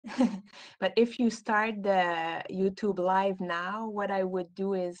But if you start the YouTube live now, what I would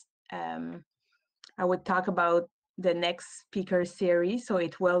do is I would talk about the next speaker series, so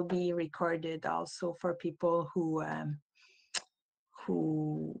it will be recorded also for people who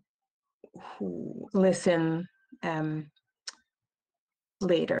listen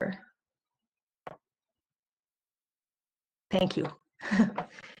later. Thank you.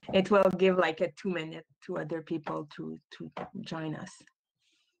 It will give like a 2 minute to other people to join us.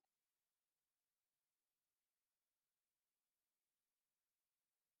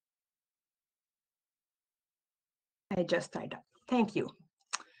 I just tied up. Thank you.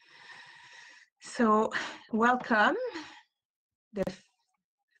 So welcome. The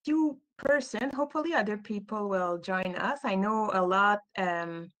few person, hopefully other people will join us. I know a lot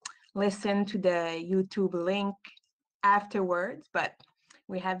listen to the YouTube link afterwards, but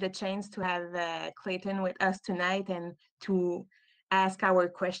we have the chance to have Clayton with us tonight and to ask our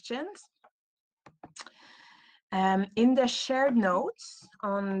questions. In the shared notes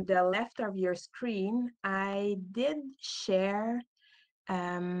on the left of your screen, I did share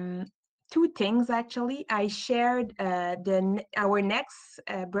two things actually. I shared our next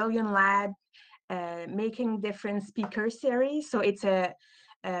Brilliant Lab Making Difference speaker series. So it's an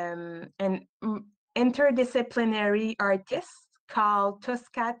interdisciplinary artist called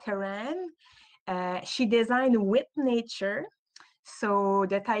Tosca Terran. She designed with nature. So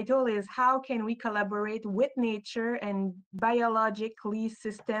the title is How Can We Collaborate with Nature and Biologically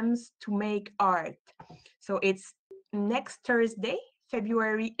Systems to Make Art? So it's next Thursday,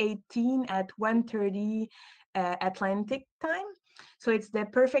 February 18 at 1:30 Atlantic time. So it's the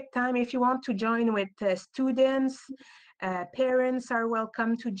perfect time if you want to join with students. Parents are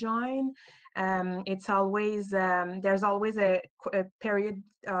welcome to join. It's always there's always a period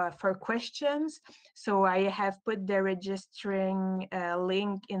for questions. So I have put the registering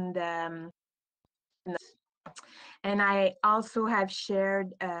link in the and I also have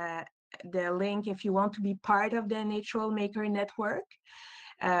shared the link if you want to be part of the Natural Maker Network.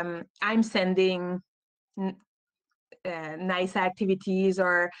 I'm sending nice activities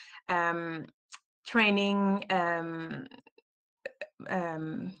or training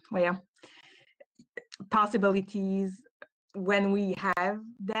possibilities when we have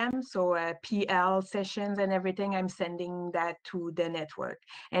them. So PL sessions and everything, I'm sending that to the network.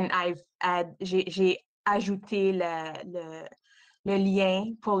 And j'ai ajouté le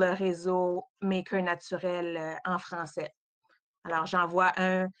lien pour le réseau Maker Naturel en français. Alors, j'envoie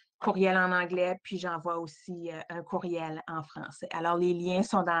un courriel en anglais, puis j'envoie aussi un courriel en français. Alors, les liens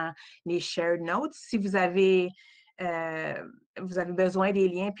sont dans les shared notes. Si vous avez besoin des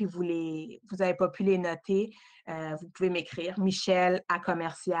liens, puis vous n'avez pas pu les noter, vous pouvez m'écrire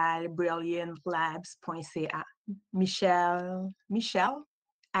michel@brilliantlabs.ca.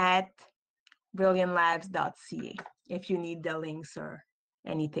 Michel@brilliantlabs.ca if you need the links or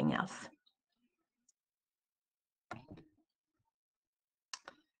anything else.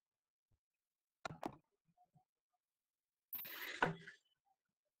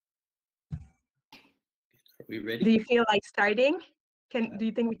 Are we ready? Do you feel like starting? Do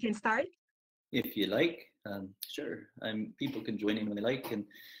you think we can start? If you like, sure. People can join in when they like, and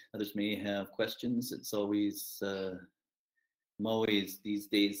others may have questions. It's always, I'm always these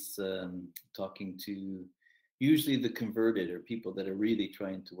days talking to usually the converted or people that are really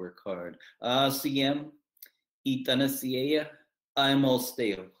trying to work hard. CM, Itanasiea, I'm all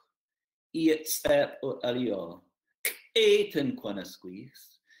stale. Eat step o alio. Eighten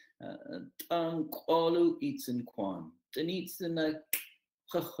quanasqueeze. All eats in quan. Den eats in a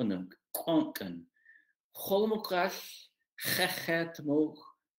chachunuk, quankan. Holmokrach, chachatmoch,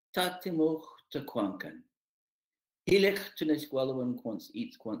 tatimoch to quankan. Hilich to nesqualwan quants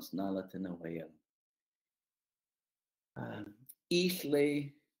eats quants nalatin a whale.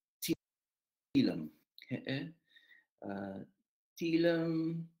 Eathley tilum.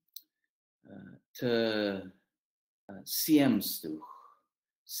 Tilum to siemstuch.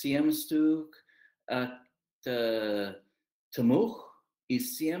 Siemstuch at Tamuch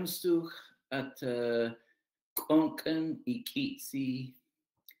is Siemstuch at Konken Ikitsi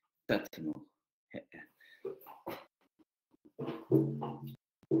Tatimuch.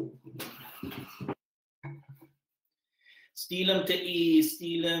 Stilum te I,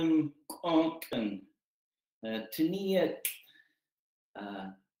 stilum Konken. Teniet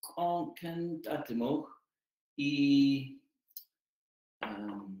Konken Tatimuch.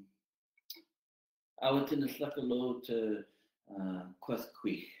 I would in the slakalo to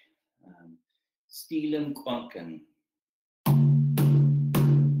Quethquich, Stilum Quanken.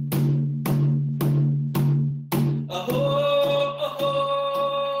 Aho, aho,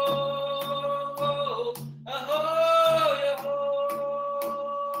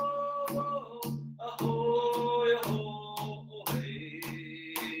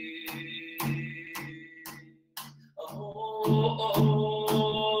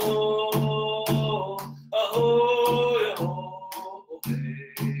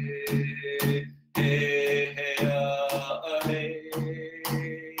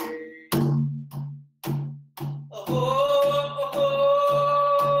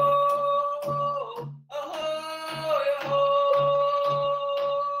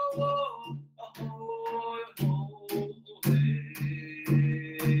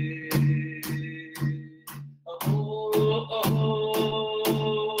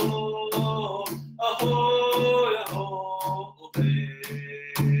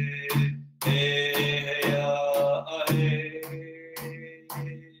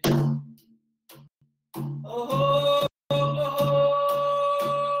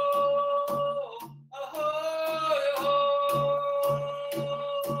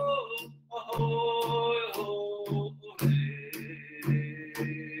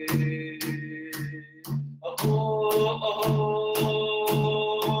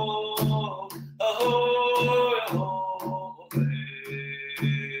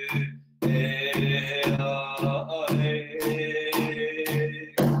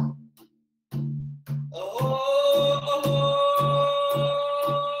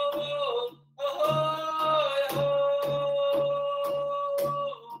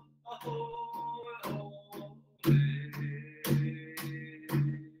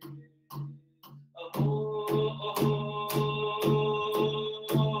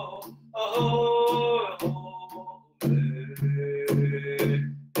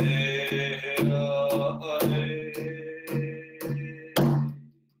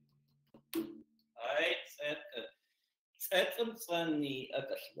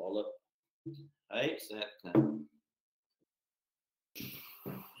 swallow. Right, so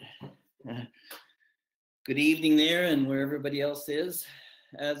good evening there, and where everybody else is.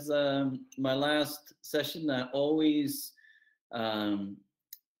 As my last session, I always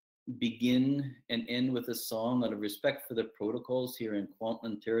begin and end with a song out of respect for the protocols here in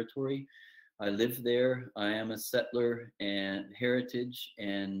Kwantlen territory. I live there. I am a settler and heritage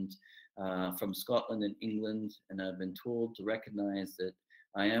and from Scotland and England, and I've been told to recognize that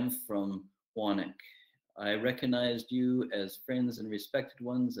I am from Wanik. I recognized you as friends and respected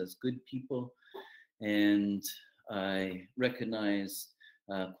ones, as good people, and I recognize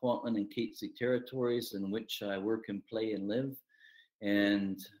Kwantlen and Catesy territories in which I work and play and live.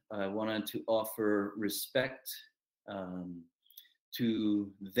 And I wanted to offer respect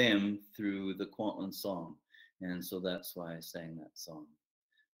to them through the Kwantlen song. And so that's why I sang that song.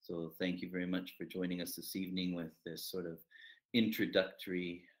 So thank you very much for joining us this evening with this sort of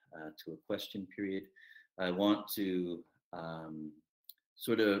introductory to a question period. I want to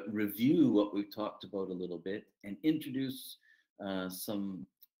sort of review what we've talked about a little bit and introduce some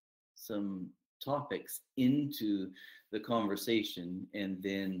topics into the conversation, and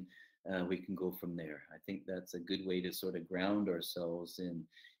then we can go from there. I think that's a good way to sort of ground ourselves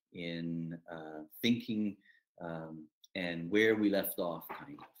in thinking and where we left off,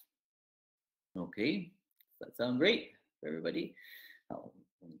 kind of. Okay, does that sound great for everybody? Oh,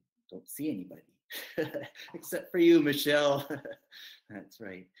 don't see anybody except for you, Michelle. That's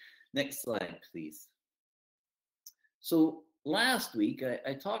right. Next slide, please. So last week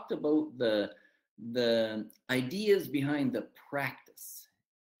I talked about the ideas behind the practice.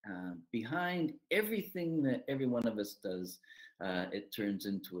 Behind everything that every one of us does, it turns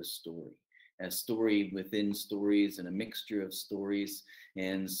into a story within stories and a mixture of stories.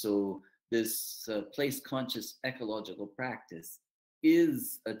 And so this place conscious ecological practice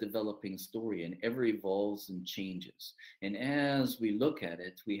is a developing story and ever evolves and changes. And as we look at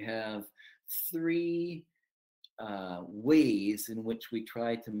it, we have three ways in which we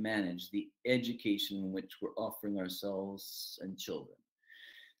try to manage the education in which we're offering ourselves and children.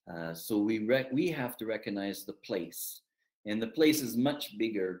 So we have to recognize the place. And the place is much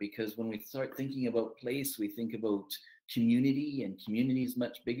bigger, because when we start thinking about place, we think about community, and community is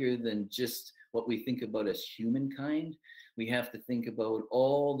much bigger than just what we think about as humankind. We have to think about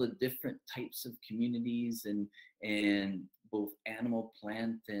all the different types of communities and both animal,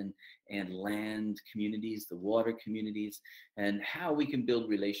 plant, and land communities, the water communities, and how we can build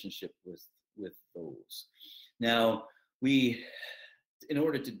relationship with those. Now, in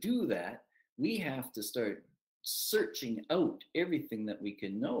order to do that, we have to start searching out everything that we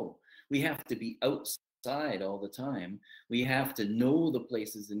can know. We have to be outside all the time. We have to know the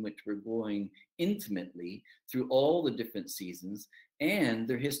places in which we're going intimately through all the different seasons and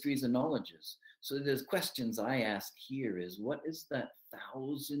their histories and knowledges. So there's questions I ask here is, what is that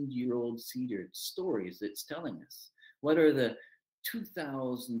 1,000-year-old cedar stories it's telling us? What are the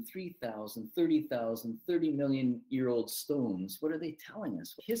 2,000, 3,000, 30,000, 30 million-year-old stones? What are they telling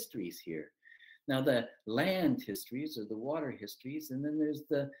us? What histories here? Now, the land histories or the water histories, and then there's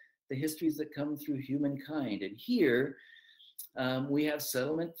the histories that come through humankind. And here we have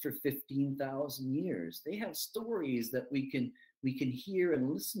settlement for 15,000 years. They have stories that we can hear and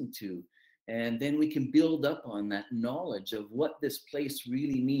listen to, and then we can build up on that knowledge of what this place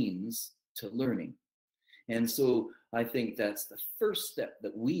really means to learning. And so I think that's the first step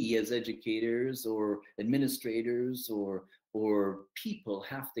that we as educators or administrators or people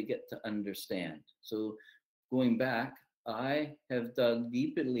have to get to understand. So going back, I have dug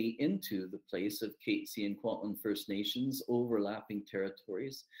deeply into the place of Catesy and Kwantlen First Nations, overlapping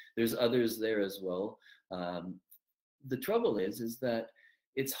territories. There's others there as well. The trouble is that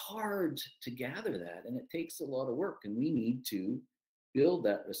it's hard to gather that, and it takes a lot of work, and we need to build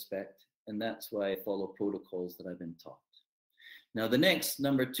that respect. And that's why I follow protocols that I've been taught. Now, the next,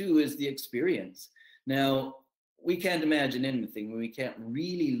 number 2, is the experience. Now, we can't imagine anything. We can't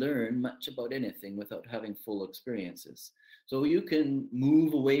really learn much about anything without having full experiences. So you can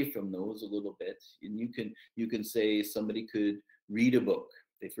move away from those a little bit, and you can say somebody could read a book.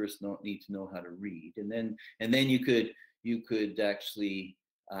 They first need to know how to read, and then you could actually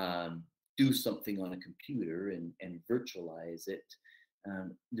do something on a computer and virtualize it.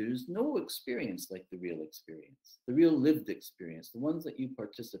 There's no experience like the real experience, the real lived experience, the ones that you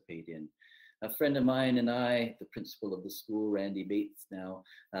participate in. A friend of mine and I, the principal of the school, Randy Bates now,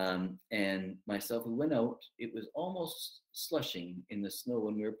 and myself, we went out. It was almost slushing in the snow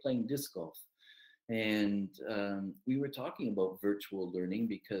when we were playing disc golf. And we were talking about virtual learning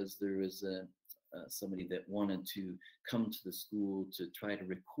because there was somebody that wanted to come to the school to try to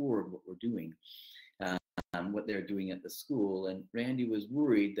record what we're doing, what they're doing at the school. And Randy was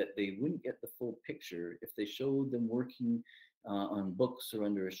worried that they wouldn't get the full picture if they showed them working on books or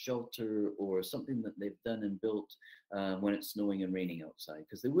under a shelter or something that they've done and built when it's snowing and raining outside,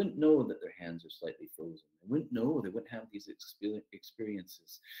 because they wouldn't know that their hands are slightly frozen. They wouldn't know, they wouldn't have these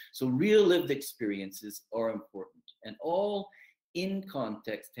experiences. So real lived experiences are important, and all in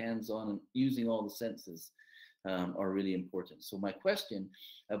context, hands-on, and using all the senses are really important. So my question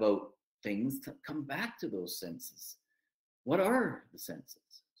about things come back to those senses. What are the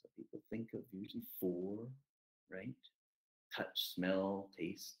senses? So people think of usually 4, right? Touch, smell,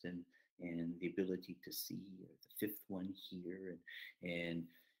 taste, and the ability to see, or the 5th one here, and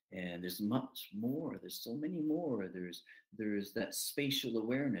there's much more. There's so many more. There's that spatial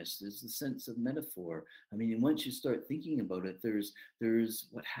awareness. There's the sense of metaphor. I mean, and once you start thinking about it, there's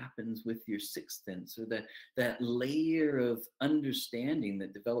what happens with your 6th sense, or that layer of understanding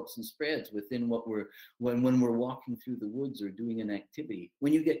that develops and spreads within what when we're walking through the woods or doing an activity.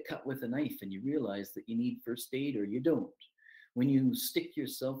 When you get cut with a knife and you realize that you need first aid or you don't. When you stick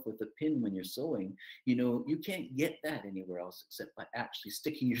yourself with a pin when you're sewing, you know, you can't get that anywhere else except by actually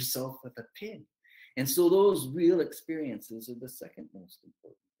sticking yourself with a pin. And so those real experiences are the second most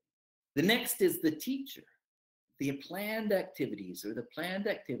important. The next is the teacher, the planned activities or the planned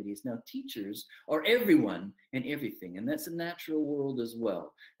activities. Now, teachers are everyone and everything, and that's a natural world as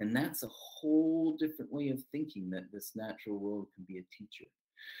well. And that's a whole different way of thinking, that this natural world can be a teacher.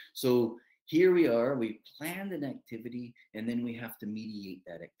 So here we are, we planned an activity, and then we have to mediate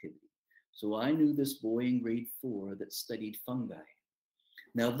that activity. So I knew this boy in grade 4 that studied fungi.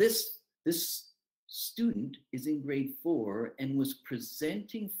 Now this student is in grade 4 and was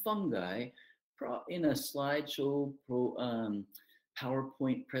presenting fungi in a slideshow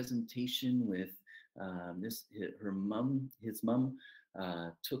PowerPoint presentation with his mom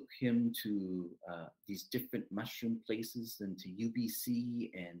took him to these different mushroom places, and to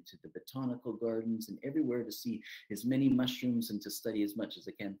UBC and to the botanical gardens and everywhere to see as many mushrooms and to study as much as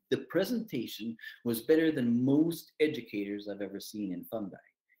I can. The presentation was better than most educators I've ever seen in fungi.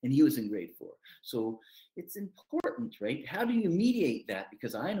 And he was in grade 4. So it's important, right? How do you mediate that?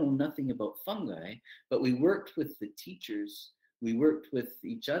 Because I know nothing about fungi, but we worked with the teachers, we worked with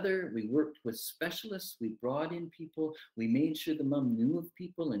each other, we worked with specialists, we brought in people, we made sure the mom knew of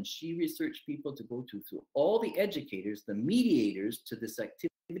people, and she researched people to go to. So all the educators, the mediators to this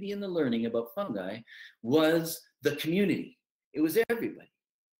activity and the learning about fungi was the community. It was everybody.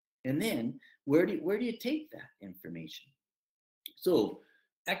 And then where do you take that information? So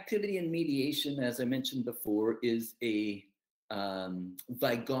activity and mediation, as I mentioned before, is a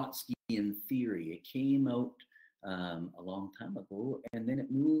Vygotskian theory. It came out a long time ago, and then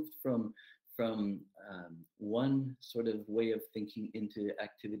it moved from one sort of way of thinking into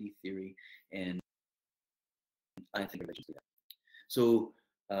activity theory, and I think I should do that. So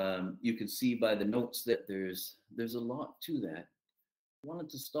you can see by the notes that there's a lot to that. I wanted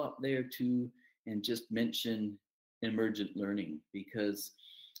to stop there too and just mention emergent learning, because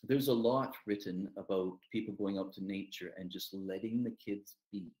there's a lot written about people going out to nature and just letting the kids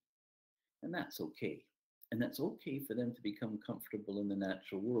be. And that's okay. And that's okay for them to become comfortable in the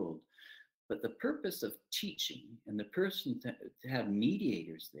natural world. But the purpose of teaching and the person to have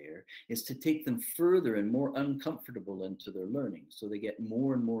mediators there is to take them further and more uncomfortable into their learning, so they get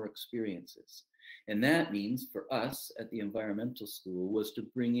more and more experiences. And that means for us at the environmental school was to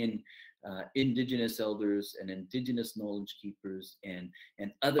bring in Indigenous elders and Indigenous knowledge keepers and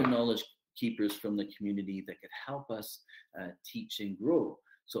other knowledge keepers from the community that could help us teach and grow.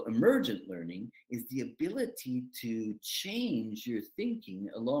 So emergent learning is the ability to change your thinking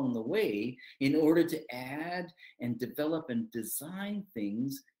along the way in order to add and develop and design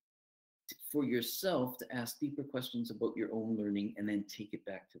things for yourself, to ask deeper questions about your own learning and then take it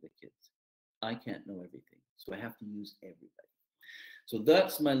back to the kids. I can't know everything, so I have to use everybody. So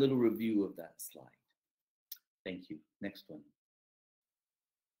that's my little review of that slide. Thank you. Next one.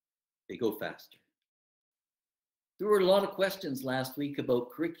 They go faster. There were a lot of questions last week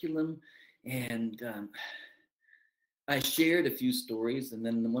about curriculum, and I shared a few stories, and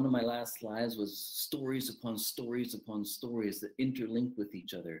then one of my last slides was stories upon stories upon stories that interlink with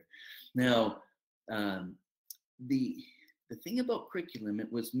each other. Now, the thing about curriculum,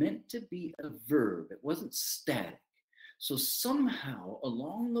 it was meant to be a verb. It wasn't static. So somehow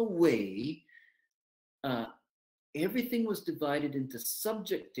along the way, everything was divided into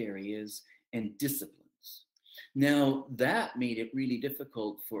subject areas and disciplines. Now, that made it really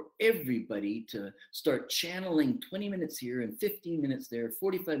difficult for everybody to start channeling 20 minutes here and 15 minutes there,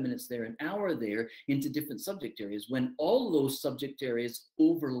 45 minutes there, an hour there into different subject areas when all those subject areas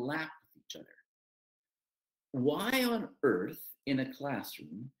overlap with each other. Why on earth in a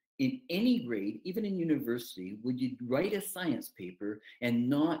classroom, in any grade, even in university, would you write a science paper and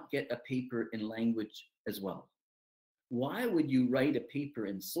not get a paper in language as well? Why would you write a paper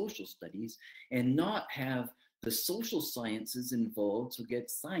in social studies and not have the social sciences involved to get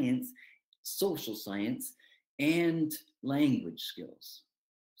science, social science, and language skills?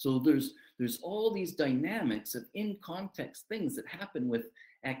 So there's all these dynamics of in-context things that happen with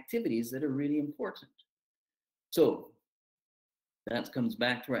activities that are really important. So that comes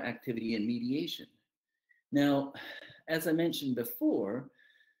back to our activity and mediation. Now, as I mentioned before,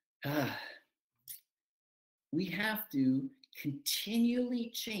 we have to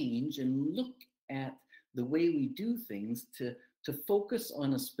continually change and look at the way we do things to focus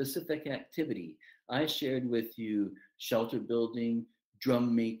on a specific activity. I shared with you shelter building,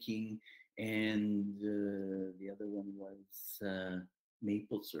 drum making, and the other one was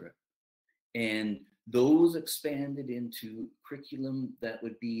maple syrup. And those expanded into curriculum that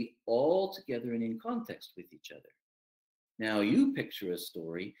would be all together and in context with each other. Now you picture a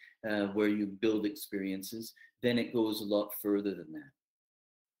story where you build experiences, then it goes a lot further than that.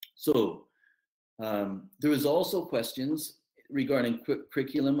 So there was also questions regarding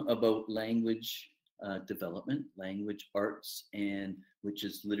curriculum about language development, language arts, and which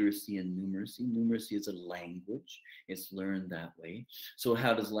is literacy and numeracy. Numeracy is a language. It's learned that way. So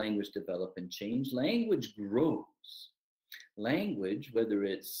how does language develop and change? Language grows. Language, whether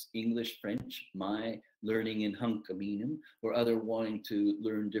it's English, French, my learning in Hunkaminam, or other wanting to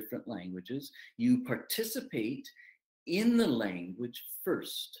learn different languages, you participate in the language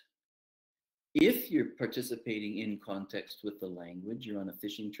first. If you're participating in context with the language, you're on a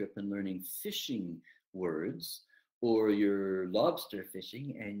fishing trip and learning fishing words, or you're lobster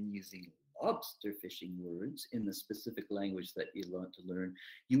fishing and using lobster fishing words in the specific language that you want to learn,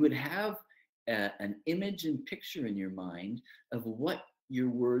 you would have an image and picture in your mind of what your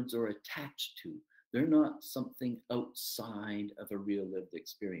words are attached to. They're not something outside of a real lived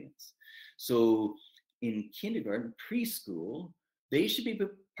experience. So in kindergarten, preschool, they should be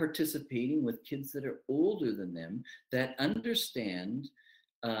participating with kids that are older than them that understand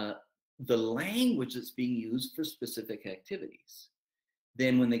the language that's being used for specific activities.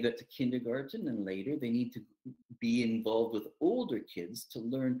 Then when they get to kindergarten and later, they need to be involved with older kids to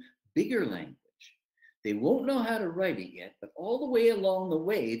learn bigger language. They won't know how to write it yet, but all the way along the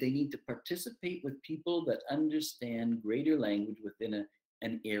way, they need to participate with people that understand greater language within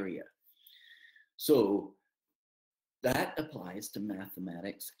an area. So that applies to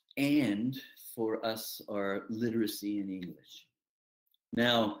mathematics and for us, our literacy in English.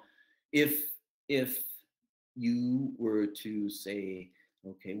 Now, if you were to say,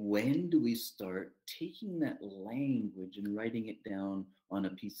 okay, when do we start taking that language and writing it down on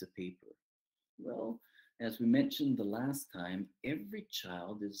a piece of paper? Well, as we mentioned the last time, every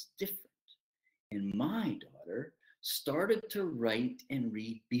child is different. And my daughter started to write and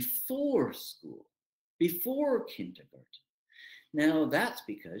read before school, before kindergarten. Now, that's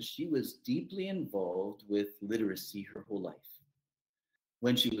because she was deeply involved with literacy her whole life.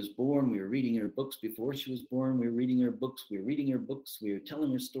 When she was born, we were reading her books. Before she was born, we were reading her books. We were reading her books. We were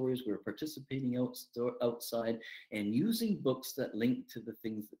telling her stories. We were participating outside and using books that linked to the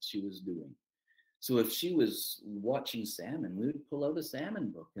things that she was doing. So if she was watching salmon, we would pull out a salmon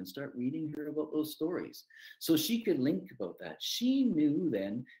book and start reading her about those stories. So she could link about that. She knew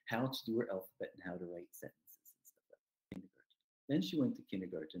then how to do her alphabet and how to write sentences and stuff like that. Kindergarten. Then she went to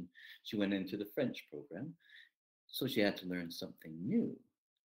kindergarten. She went into the French program. So she had to learn something new.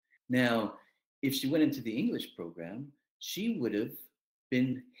 Now, if she went into the English program, she would have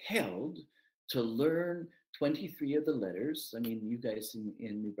been held to learn 23 of the letters. I mean, you guys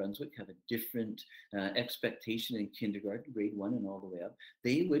in New Brunswick have a different expectation in kindergarten, grade 1 and all the way up.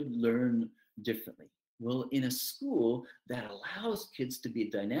 They would learn differently. Well, in a school that allows kids to be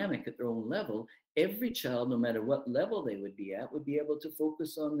dynamic at their own level, every child, no matter what level they would be at, would be able to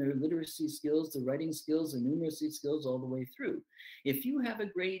focus on their literacy skills, the writing skills, the numeracy skills all the way through. If you have a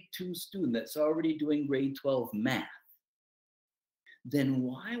grade 2 student that's already doing grade 12 math, then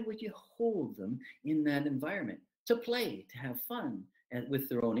why would you hold them in that environment to play, to have fun and with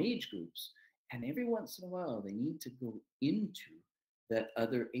their own age groups? And every once in a while, they need to go into that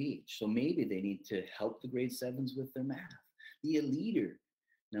other age. So maybe they need to help the grade 7s with their math, be a leader.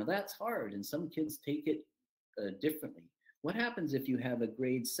 Now that's hard, and some kids take it differently. What happens if you have a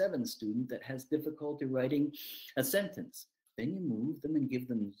grade 7 student that has difficulty writing a sentence? Then you move them and give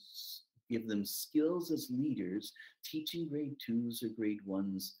them skills as leaders, teaching grade 2s or grade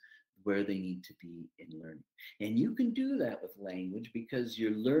 1s where they need to be in learning. And you can do that with language because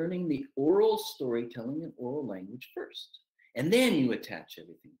you're learning the oral storytelling and oral language first. And then you attach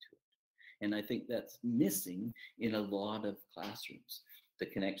everything to it. And I think that's missing in a lot of classrooms. The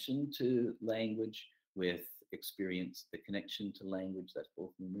connection to language with experience, the connection to language, that's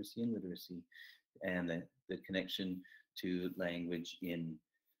both numeracy and literacy, and the connection to language in,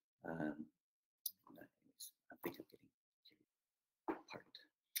 I think I'm getting apart.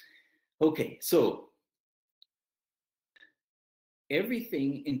 Okay, so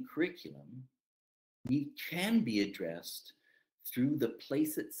everything in curriculum can be addressed through the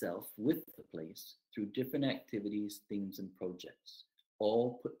place itself, with the place, through different activities, themes, and projects,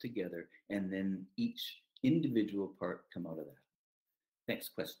 all put together, and then each individual part come out of that. Next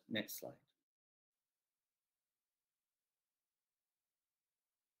question, next slide.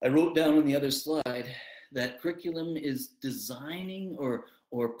 I wrote down on the other slide that curriculum is designing or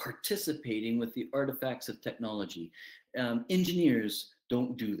participating with the artifacts of technology. Engineers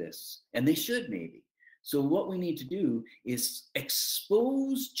don't do this, and they should maybe. So what we need to do is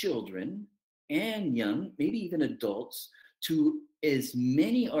expose children and young, maybe even adults, to as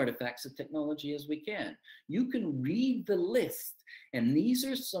many artifacts of technology as we can. You can read the list, and these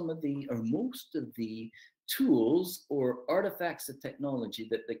are some of the, or most of the, tools or artifacts of technology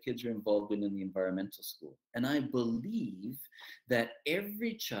that the kids are involved in the environmental school. And I believe that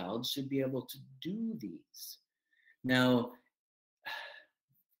every child should be able to do these. Now,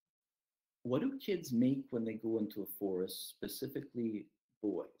 what do kids make when they go into a forest, specifically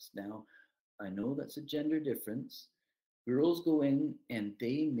boys? Now, I know that's a gender difference. Girls go in and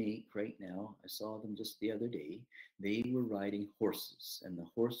they make, right now, I saw them just the other day, they were riding horses, and the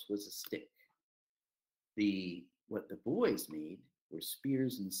horse was a stick. What the boys made were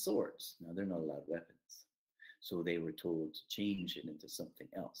spears and swords. Now, they're not allowed weapons. So they were told to change it into something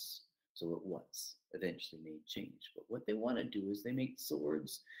else. So it was eventually made change. But what they want to do is they make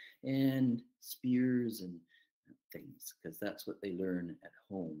swords and spears and things, because that's what they learn at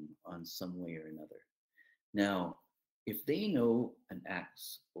home on some way or another. Now, if they know an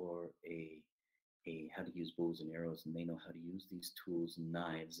axe or how to use bows and arrows, and they know how to use these tools and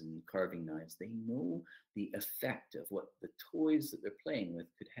knives and carving knives, they know the effect of what the toys that they're playing with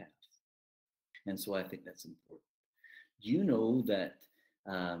could have. And so I think that's important. Do you know that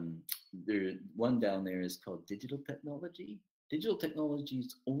one down there is called digital technology? Digital technology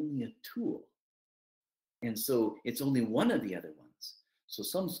is only a tool. And so it's only one of the other ones. So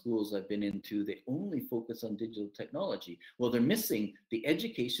some schools I've been into, they only focus on digital technology. Well, they're missing the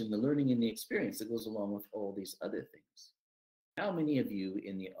education, the learning, and the experience that goes along with all these other things. How many of you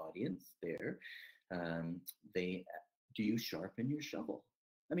in the audience there, do you sharpen your shovel?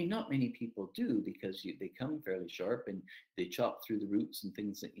 I mean, not many people do, because they come fairly sharp and they chop through the roots and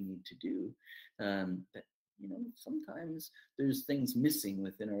things that you need to do. But you know, sometimes there's things missing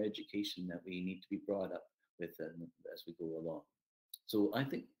within our education that we need to be brought up with as we go along. So I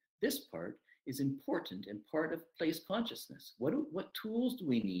think this part is important and part of place consciousness. What tools do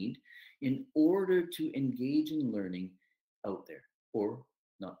we need in order to engage in learning out there? Or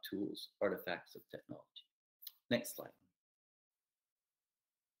not tools, artifacts of technology. Next slide.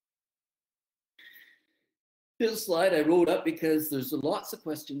 This slide I wrote up because there's lots of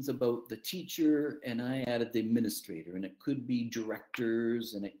questions about the teacher, and I added the administrator, and it could be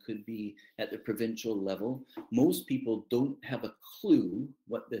directors, and it could be at the provincial level. Most people don't have a clue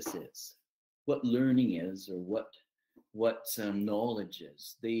what this is, what learning is, or what knowledge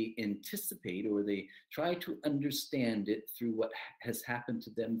is. They anticipate, or they try to understand it through what has happened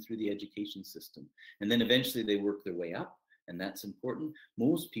to them through the education system. And then eventually they work their way up, and that's important.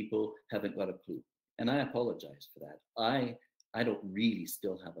 Most people haven't got a clue. And I apologize for that. I don't really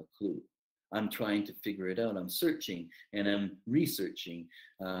still have a clue. I'm trying to figure it out. I'm searching and I'm researching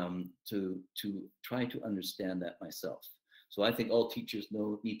to try to understand that myself. So I think all teachers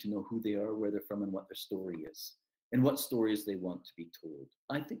need to know who they are, where they're from, and what their story is, and what stories they want to be told.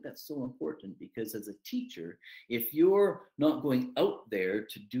 I think that's so important, because as a teacher, if you're not going out there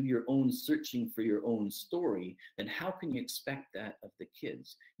to do your own searching for your own story, then how can you expect that of the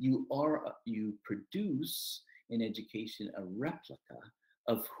kids? You produce in education a replica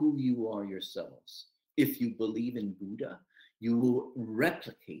of who you are yourselves. If you believe in Buddha, you will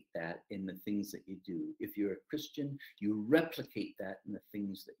replicate that in the things that you do. If you're a Christian, you replicate that in the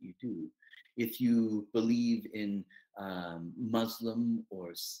things that you do. If you believe in Muslim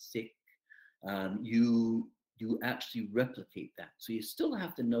or Sikh, you you actually replicate that. So you still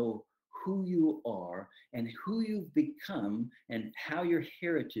have to know who you are and who you've become and how your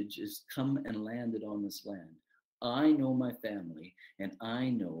heritage has come and landed on this land. I know my family and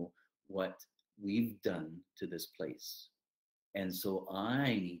I know what we've done to this place. And so I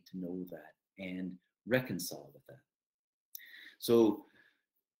need to know that and reconcile with that. So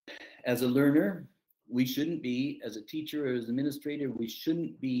as a learner, we shouldn't be, as a teacher or as an administrator, we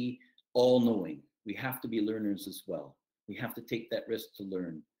shouldn't be all knowing. We have to be learners as well. We have to take that risk to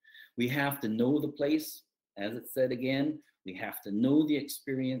learn. We have to know the place, as it said again, we have to know the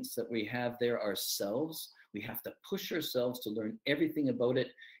experience that we have there ourselves. We have to push ourselves to learn everything about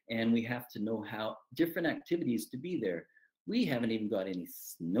it, and we have to know how different activities to be there. We haven't even got any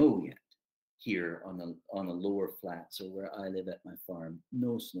snow yet here on the lower flats or where I live at my farm.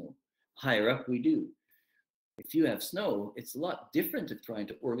 No snow. Higher up we do. If you have snow, it's a lot different of trying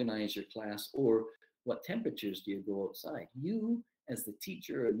to organize your class, or what temperatures do you go outside. You, as the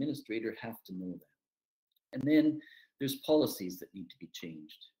teacher or administrator, have to know that. And then there's policies that need to be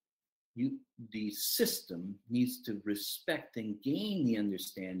changed. The system needs to respect and gain the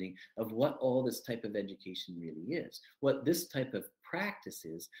understanding of what all this type of education really is, what this type of practice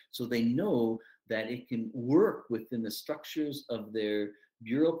is, so they know that it can work within the structures of their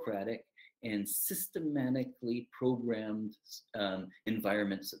bureaucratic and systematically programmed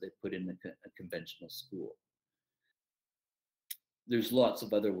environments that they put in a conventional school. There's lots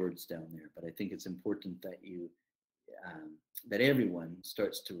of other words down there, but I think it's important that that everyone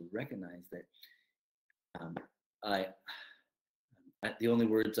starts to recognize that the only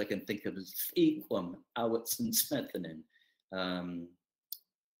words I can think of is equum, awits, and smethinen.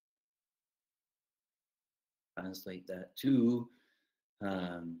 Translate that to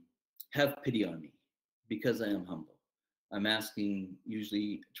have pity on me because I am humble. I'm asking,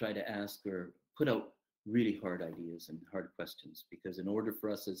 usually try to ask or put out really hard ideas and hard questions, because in order for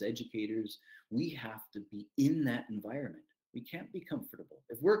us as educators, we have to be in that environment. We can't be comfortable.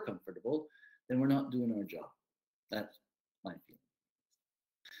 If we're comfortable, then we're not doing our job. That's my feeling.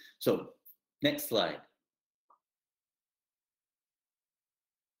 So, next slide.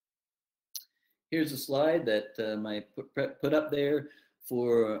 Here's a slide that I put up there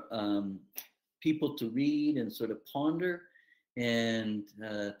for people to read and sort of ponder, and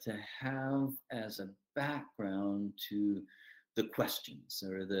to have as a background to the questions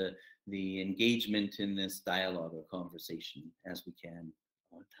or the engagement in this dialogue or conversation as we can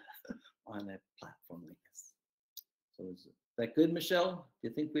on a platform like this. So is that good, Michelle? Do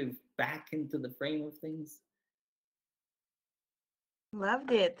you think we're back into the frame of things?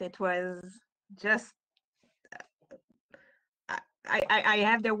 Loved it. It was just, I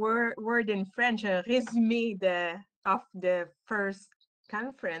have the word in French, a résumé of the first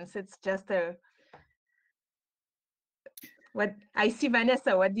conference. It's just what I see.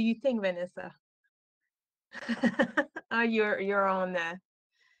 Vanessa, what do you think, Vanessa? Oh, you're on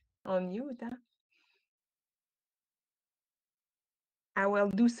mute, huh? I will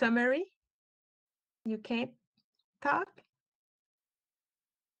do summary. You can't talk?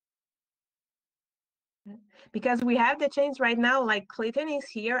 Because we have the change right now, like Clayton is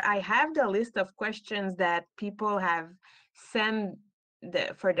here. I have the list of questions that people have sent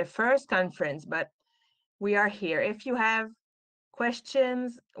for the first conference, but we are here. If you have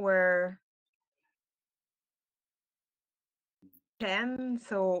questions, we're 10,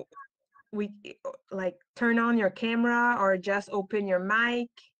 so we like turn on your camera or just open your mic,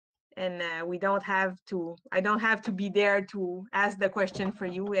 and we don't have to, I don't have to be there to ask the question for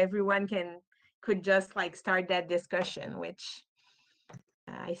you. Everyone could just like start that discussion, which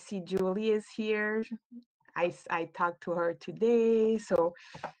I see Julie is here. I talked to her today, so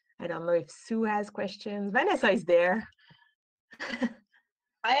I don't know if Sue has questions. Vanessa is there.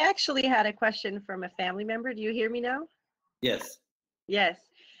 I actually had a question from a family member. Do you hear me now? Yes. Yes.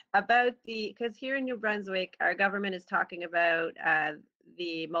 About because here in New Brunswick, our government is talking about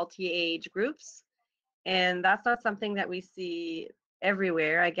the multi-age groups, and that's not something that we see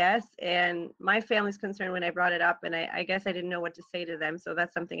everywhere, I guess. And my family's concerned when I brought it up, and I guess I didn't know what to say to them. So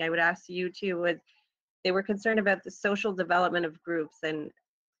that's something I would ask you too. They were concerned about the social development of groups, and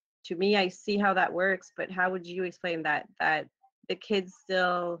to me, I see how that works, but how would you explain that the kids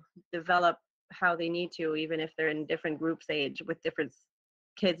still develop how they need to, even if they're in different groups age, with different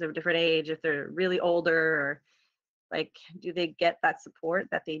kids of different age, if they're really older, or like, do they get that support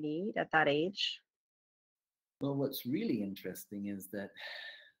that they need at that age? Well, what's really interesting is that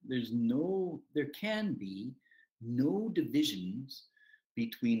there can be no divisions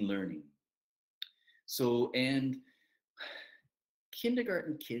between learning. So, and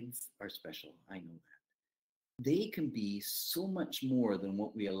kindergarten kids are special, I know that. they can be so much more than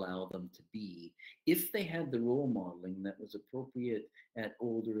what we allow them to be if they had the role modeling that was appropriate at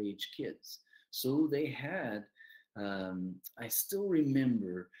older age kids. So they had, I still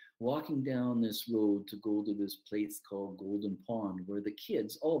remember walking down this road to go to this place called Golden Pond, where the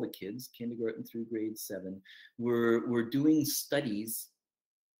kids, all the kids, kindergarten through grade 7, were doing studies.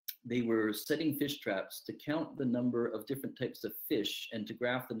 They were setting fish traps to count the number of different types of fish and to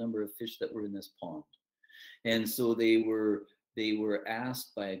graph the number of fish that were in this pond. And so they were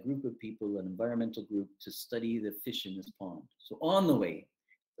asked by a group of people, an environmental group, to study the fish in this pond. So on the way,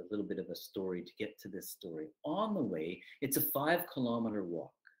 a little bit of a story to get to this story. On the way, it's a 5-kilometer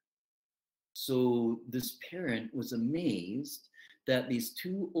walk. So this parent was amazed that these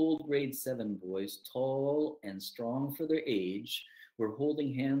 2 old grade 7 boys, tall and strong for their age, were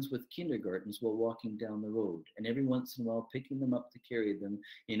holding hands with kindergartens while walking down the road, and every once in a while picking them up to carry them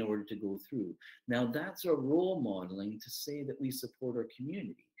in order to go through. Now that's our role modeling to say that we support our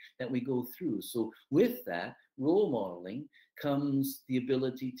community, that we go through. So with that role modeling comes the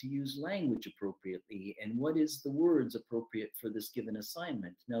ability to use language appropriately, and what is the words appropriate for this given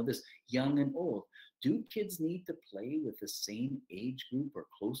assignment. Now this young and old, do kids need to play with the same age group or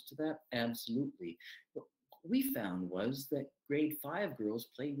close to that? Absolutely. But we found was that grade 5 girls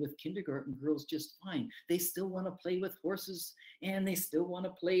play with kindergarten girls just fine. They still want to play with horses, and they still want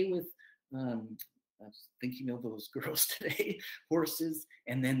to play with, I was thinking of those girls today, horses,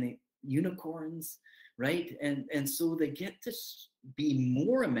 and then the unicorns, right? And so they get to be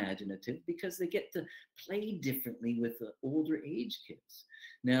more imaginative because they get to play differently with the older age kids.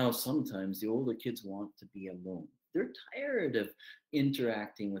 Now, sometimes the older kids want to be alone. They're tired of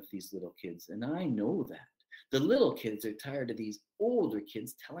interacting with these little kids, and I know that. The little kids are tired of these older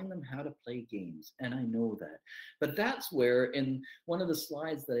kids telling them how to play games, and I know that. But that's where, in one of the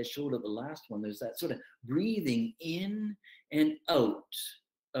slides that I showed at the last one, there's that sort of breathing in and out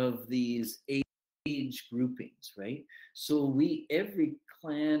of these age groupings, right? So every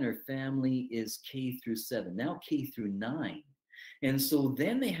clan or family is K through 7, now K through 9. And so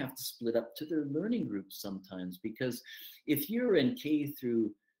then they have to split up to their learning groups sometimes, because if you're in K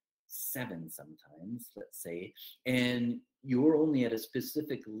through 7 sometimes, let's say, and you're only at a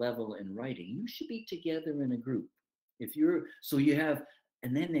specific level in writing, you should be together in a group. So you have,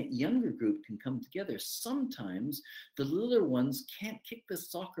 and then that younger group can come together. Sometimes the littler ones can't kick the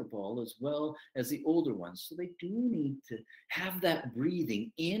soccer ball as well as the older ones. So they do need to have that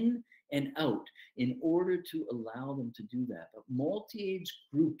breathing in and out in order to allow them to do that. But multi-age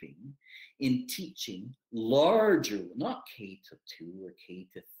grouping in teaching, larger, not K to 2 or K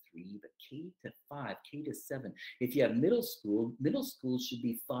to 3, but K to 5, K to 7. If you have middle school should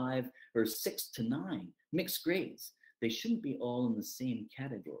be 5 or 6 to 9, mixed grades. They shouldn't be all in the same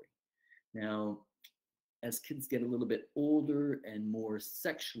category. Now, as kids get a little bit older and more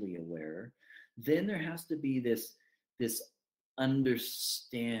sexually aware, then there has to be this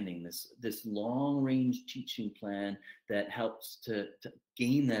understanding, this long-range teaching plan that helps to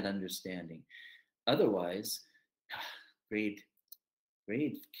gain that understanding. Otherwise, grade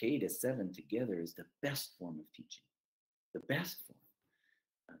K to 7 together is the best form of teaching, the best form.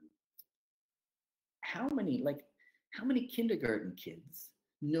 How many kindergarten kids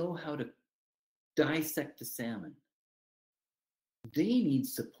know how to dissect a salmon? They need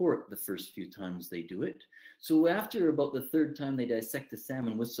support the first few times they do it. So after about the 3rd time they dissect a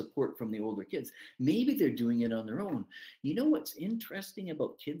salmon with support from the older kids, maybe they're doing it on their own. You know what's interesting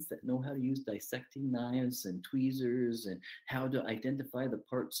about kids that know how to use dissecting knives and tweezers and how to identify the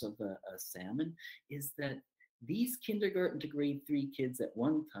parts of a salmon is that these kindergarten to grade 3 kids at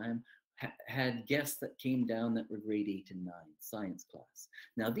one time had guests that came down that were grade 8 and 9 science class.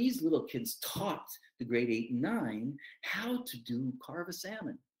 Now these little kids taught the grade 8 and 9 how to carve a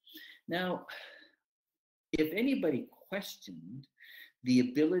salmon. Now, if anybody questioned the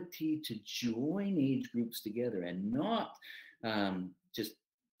ability to join age groups together and not just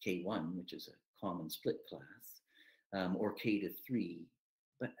K1, which is a common split class, or K to 3,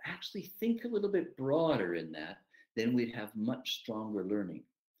 but actually think a little bit broader in that, then we'd have much stronger learning.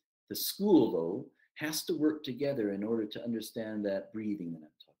 The school, though, has to work together in order to understand that breathing that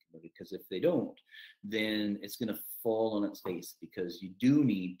I'm talking about, because if they don't, then it's going to fall on its face, because you do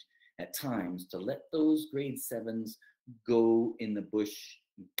need, at times, to let those grade 7s go in the bush,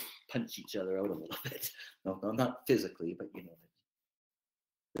 and punch each other out a little bit. No, not physically, but you know.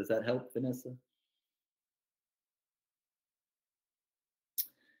 Does that help, Vanessa?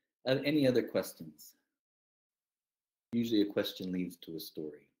 Any other questions? Usually a question leads to a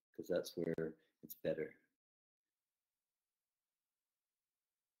story, because that's where it's better.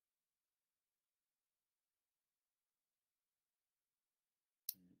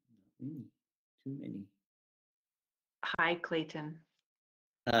 Too many. Hi, Clayton.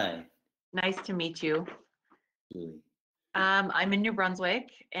 Hi, Nice to meet you. Julie. I'm in New Brunswick,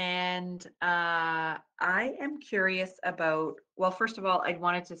 and I am curious about, well, first of all, I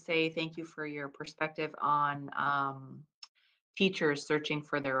wanted to say thank you for your perspective on teachers searching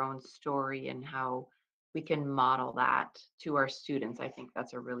for their own story and how we can model that to our students. I think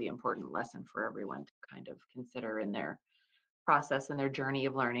that's a really important lesson for everyone to kind of consider in their process and their journey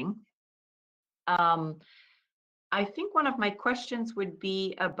of learning. I think one of my questions would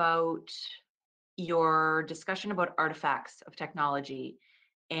be about your discussion about artifacts of technology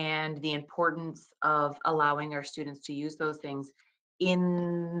and the importance of allowing our students to use those things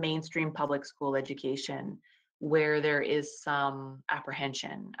in mainstream public school education where there is some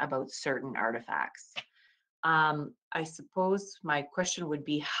apprehension about certain artifacts. I suppose my question would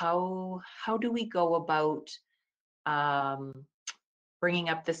be how do we go about bringing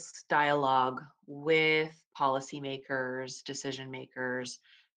up this dialogue with policymakers, decision makers,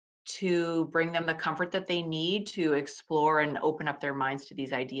 to bring them the comfort that they need to explore and open up their minds to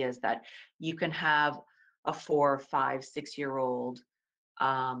these ideas that you can have a 4, 5, 6-year-old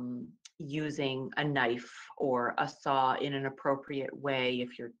using a knife or a saw in an appropriate way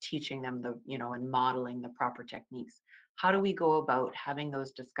if you're teaching them the, and modeling the proper techniques. How do we go about having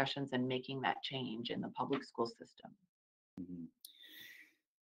those discussions and making that change in the public school system? Mm-hmm.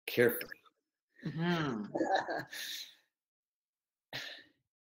 Carefully. Mm-hmm.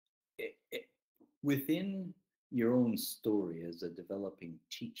 Within your own story as a developing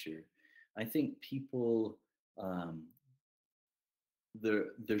teacher, I think people,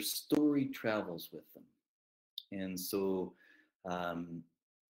 their story travels with them. And so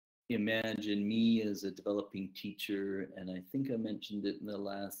imagine me as a developing teacher, and I think I mentioned it in the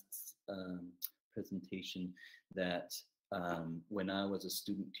last presentation that when I was a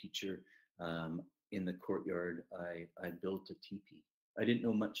student teacher in the courtyard, I built a teepee. I didn't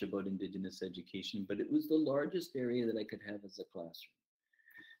know much about Indigenous education, but it was the largest area that I could have as a classroom.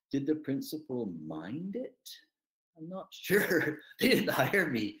 Did the principal mind it? I'm not sure. They didn't hire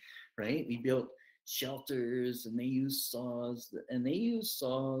me, right? We built shelters and they used saws,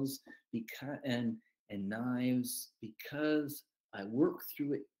 because and knives because I worked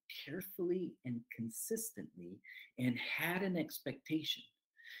through it carefully and consistently and had an expectation.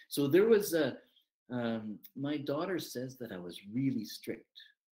 So there was my daughter says that I was really strict.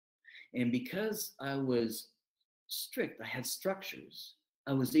 And because I was strict, I had structures,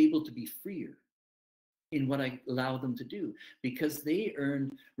 I was able to be freer in what I allowed them to do because they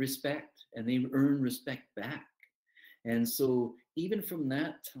earned respect and they earned respect back. And so even from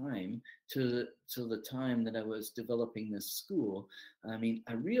that time to the time that I was developing this school, I mean,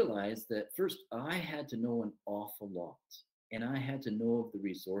 I realized that first I had to know an awful lot and I had to know of the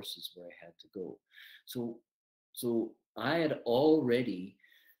resources where I had to go. So I had already,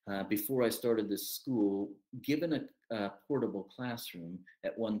 before I started this school, given a portable classroom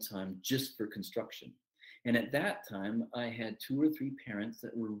at one time just for construction. And at that time, I had 2 or 3 parents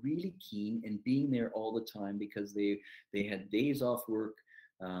that were really keen in being there all the time because they had days off work.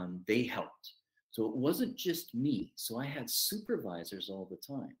 They helped. So it wasn't just me. So I had supervisors all the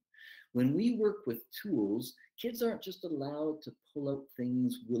time. When we work with tools, kids aren't just allowed to pull out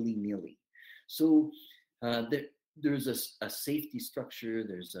things willy-nilly. So there's a safety structure,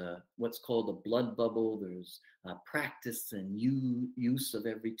 there's what's called a blood bubble, there's practice and use of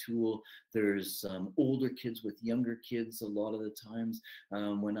every tool. There's older kids with younger kids a lot of the times.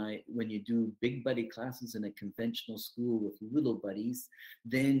 When you do big buddy classes in a conventional school with little buddies,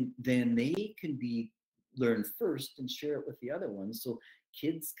 then they can learn first and share it with the other ones. So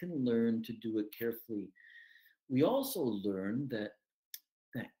kids can learn to do it carefully. We also learn that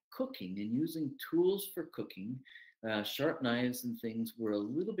cooking and using tools for cooking, sharp knives and things were a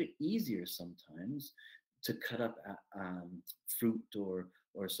little bit easier sometimes to cut up fruit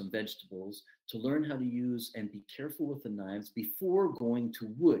or some vegetables, to learn how to use and be careful with the knives before going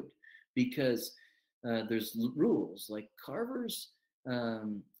to wood, because there's rules like carvers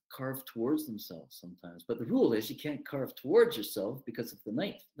carve towards themselves sometimes, but the rule is you can't carve towards yourself because if the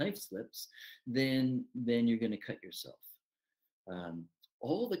knife slips, then you're going to cut yourself.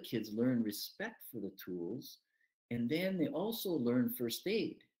 All the kids learn respect for the tools, and then they also learn first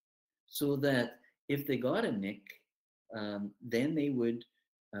aid, so that if they got a nick, then they would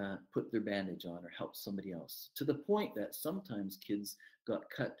put their bandage on or help somebody else, to the point that sometimes kids got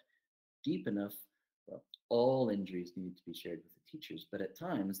cut deep enough. Well, all injuries needed to be shared with the teachers, but at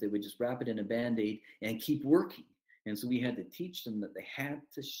times they would just wrap it in a Band-Aid and keep working. And so we had to teach them that they had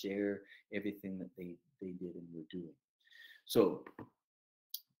to share everything that they did and were doing. So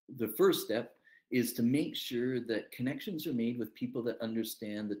the first step is to make sure that connections are made with people that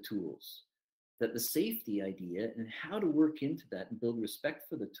understand the tools, that the safety idea and how to work into that and build respect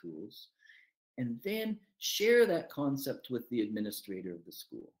for the tools, and then share that concept with the administrator of the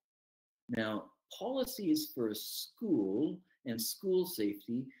school. Now, policies for a school and school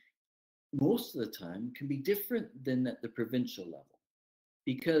safety most of the time can be different than at the provincial level.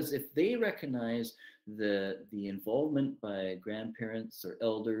 Because if they recognize the involvement by grandparents or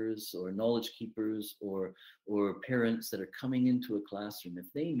elders or knowledge keepers or parents that are coming into a classroom,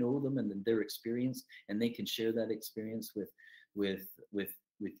 if they know them and their experience, and they can share that experience with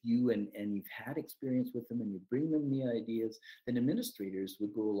you, and you've had experience with them, and you bring them the ideas, then administrators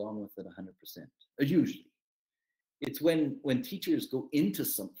would go along with it 100%. Usually. It's when teachers go into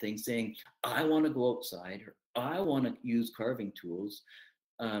something saying, I want to go outside, or I want to use carving tools,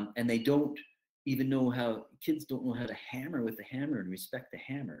 and they don't even know how, kids don't know how to hammer with the hammer and respect the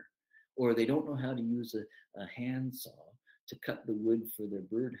hammer, or they don't know how to use a handsaw to cut the wood for their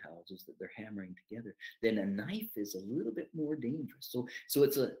birdhouses that they're hammering together, then a knife is a little bit more dangerous. So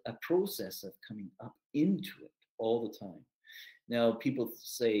it's a process of coming up into it all the time. Now, people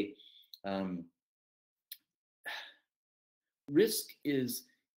say,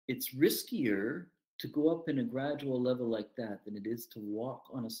 it's riskier to go up in a gradual level like that than it is to walk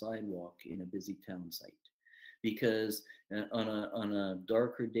on a sidewalk in a busy town site. Because on a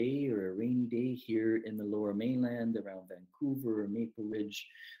darker day or a rainy day here in the Lower Mainland around Vancouver or Maple Ridge,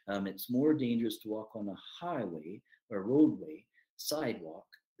 it's more dangerous to walk on a highway or roadway sidewalk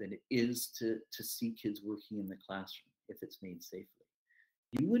than it is to see kids working in the classroom if it's made safely.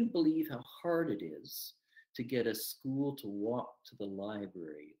 You wouldn't believe how hard it is to get a school to walk to the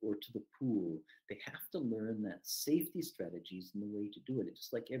library or to the pool. They have to learn that safety strategies and the way to do it. It's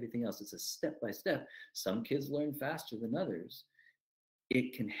just like everything else. It's a step by step. Some kids learn faster than others.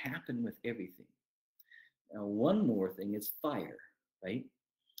 It can happen with everything. Now, one more thing is fire, right?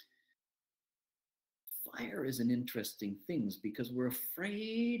 Fire is an interesting thing because we're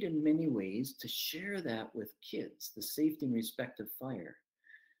afraid in many ways to share that with kids, the safety and respect of fire.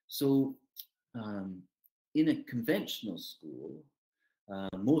 So, in a conventional school,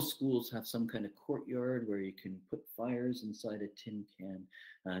 most schools have some kind of courtyard where you can put fires inside a tin can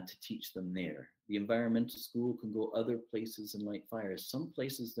to teach them there. The environmental school can go other places and light fires. Some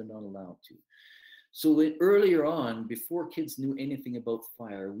places they're not allowed to. So earlier on, before kids knew anything about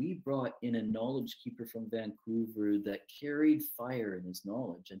fire, we brought in a knowledge keeper from Vancouver that carried fire in his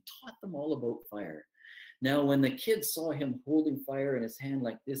knowledge and taught them all about fire. Now, when the kids saw him holding fire in his hand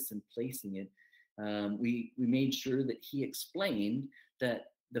like this and placing it, we made sure that he explained that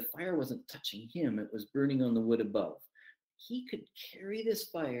the fire wasn't touching him, it was burning on the wood above. He could carry this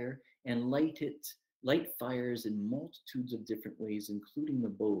fire and light fires in multitudes of different ways, including the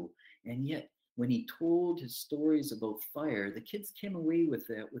bow. And yet, when he told his stories about fire, the kids came away with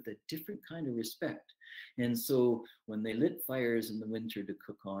that with a different kind of respect. And so when they lit fires in the winter to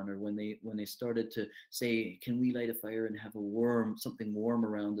cook on, or when they started to say, can we light a fire and have something warm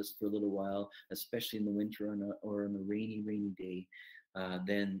around us for a little while, especially in the winter or on a rainy day,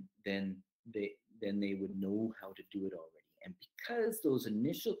 then they would know how to do it already. And because those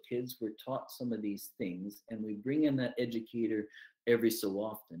initial kids were taught some of these things, and we bring in that educator every so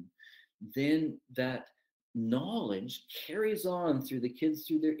often, then that knowledge carries on through the kids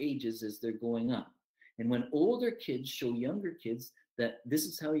through their ages as they're going up. And when older kids show younger kids that this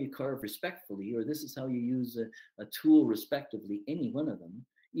is how you carve respectfully, or this is how you use a tool respectively, any one of them,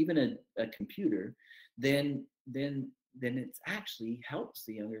 even a computer, then it actually helps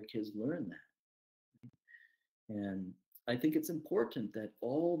the younger kids learn that. And I think it's important that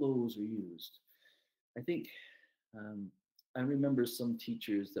all those are used. I think I remember some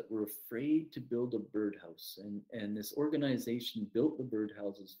teachers that were afraid to build a birdhouse, and this organization built the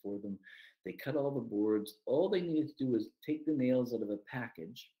birdhouses for them. They cut all the boards. All they needed to do was take the nails out of a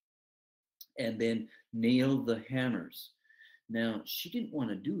package and then nail the hammers. Now, she didn't want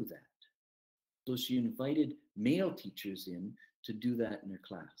to do that. So she invited male teachers in to do that in her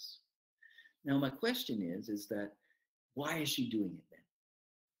class. Now, my question is that why is she doing it then?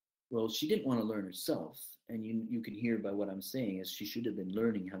 Well, she didn't want to learn herself. And you can hear by what I'm saying is she should have been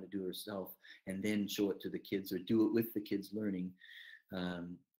learning how to do it herself and then show it to the kids or do it with the kids learning.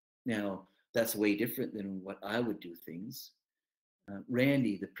 Now, that's way different than what I would do things.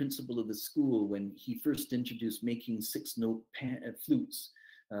 Randy, the principal of the school, when he first introduced making 6-note flutes,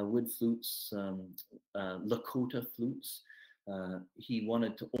 wood flutes, Lakota flutes, he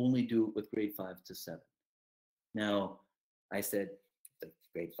wanted to only do it with grade 5 to 7. Now, I said,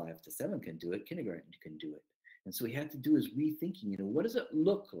 grade 5 to 7 can do it, kindergarten can do it. And so we had to do is rethinking, you know, what does it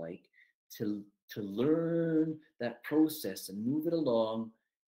look like to learn that process and move it along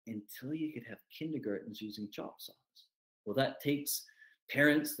until you could have kindergartens using chop saws? Well, that takes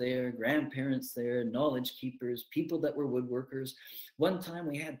parents there, grandparents there, knowledge keepers, people that were woodworkers. One time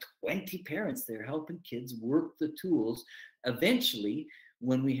we had 20 parents there helping kids work the tools. Eventually,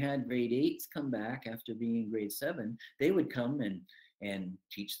 when we had grade 8s come back after being in grade 7, they would come and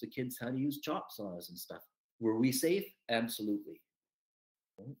teach the kids how to use chop saws and stuff. Were we safe? Absolutely.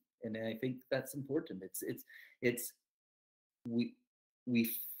 And I think that's important. We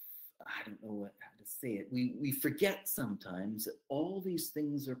I don't know how to say it. We forget sometimes that all these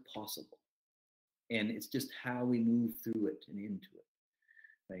things are possible, and it's just how we move through it and into it,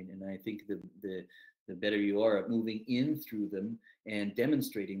 right? And I think the better you are at moving in through them and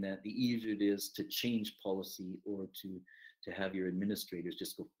demonstrating that, the easier it is to change policy or to have your administrators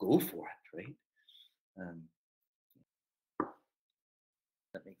just go for it, right?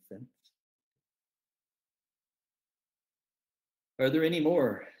 That makes sense. Are there any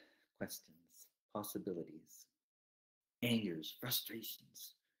more questions, possibilities, angers,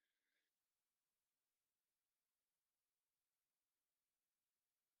 frustrations?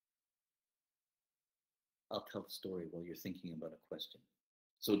 I'll tell the story while you're thinking about a question.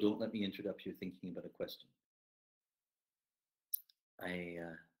 So don't let me interrupt you thinking about a question. I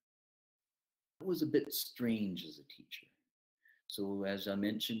was a bit strange as a teacher. So as I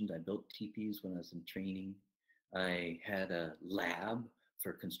mentioned, I built teepees when I was in training. I had a lab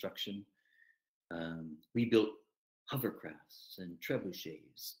for construction. We built hovercrafts and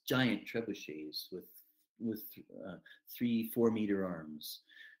trebuchets, giant trebuchets with 3-4 meter arms,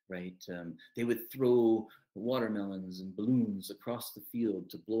 right? They would throw watermelons and balloons across the field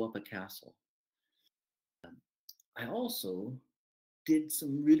to blow up a castle. I also did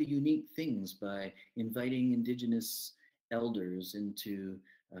some really unique things by inviting Indigenous elders into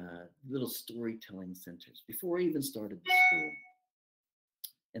little storytelling centers before I even started the school.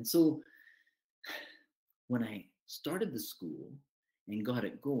 And so when I started the school and got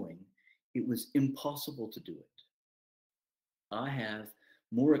it going, it was impossible to do it. I have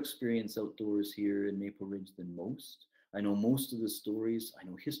more experience outdoors here in Maple Ridge than most. I know most of the stories. I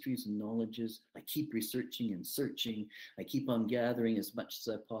know histories and knowledges. I keep researching and searching. I keep on gathering as much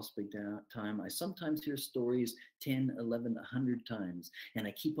as I possibly time. I sometimes hear stories 10, 11, 100 times, and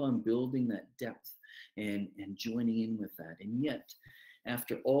I keep on building that depth and joining in with that. And yet,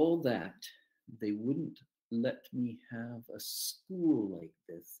 after all that, they wouldn't let me have a school like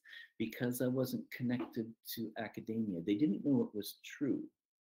this because I wasn't connected to academia. They didn't know it was true,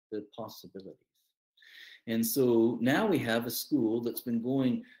 the possibilities. And so now we have a school that's been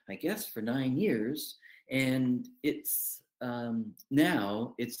going, I guess, for 9 years, and it's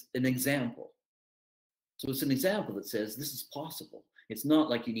now it's an example. So it's an example that says this is possible. It's not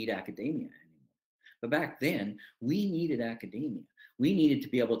like you need academia anymore. But back then, we needed academia. We needed to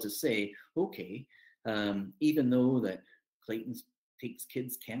be able to say, okay, even though that Clayton takes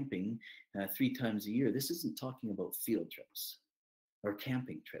kids camping 3 times a year, this isn't talking about field trips or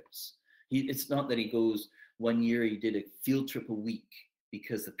camping trips. It's not that he goes, 1 year he did a field trip a week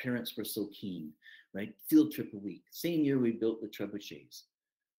because the parents were so keen, right? Field trip a week. Same year we built the trebuchets.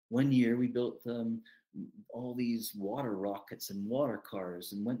 1 year we built all these water rockets and water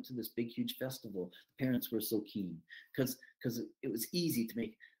cars and went to this big, huge festival. The parents were so keen because it was easy to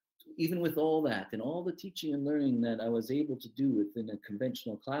make, even with all that and all the teaching and learning that I was able to do within a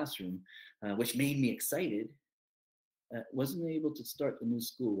conventional classroom, which made me excited, wasn't able to start the new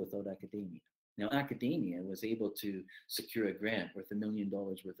school without academia. Now, academia was able to secure a grant worth $1 million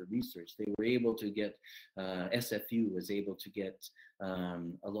worth of research. They were able to get, SFU was able to get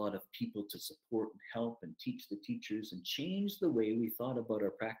a lot of people to support and help and teach the teachers and change the way we thought about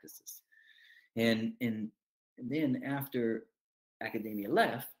our practices. And then after academia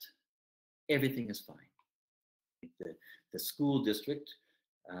left, everything is fine. The school district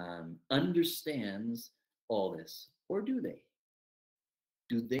understands all this, or do they?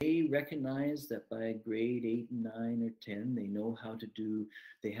 Do they recognize that by grade 8, 9, or 10, they know how to do,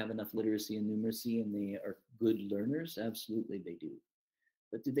 they have enough literacy and numeracy and they are good learners? Absolutely they do.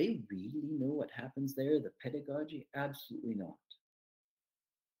 But do they really know what happens there, the pedagogy? Absolutely not.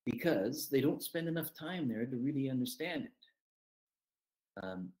 Because they don't spend enough time there to really understand it.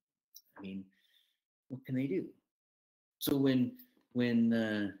 I mean, what can they do? So when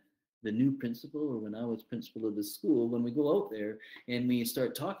the new principal, or when I was principal of the school, when we go out there and we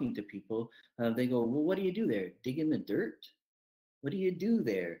start talking to people, they go, well, what do you do there? Dig in the dirt? What do you do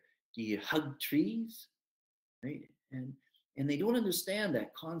there? Do you hug trees? Right? And they don't understand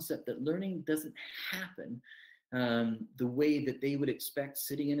that concept that learning doesn't happen the way that they would expect,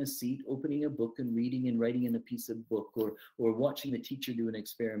 sitting in a seat, opening a book and reading and writing in a piece of book, or watching the teacher do an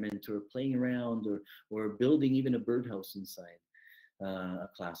experiment, or playing around, or building even a birdhouse inside a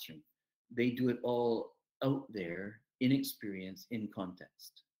classroom. They do it all out there in experience, in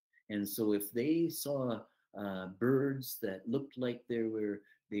context. And so if they saw birds that looked like they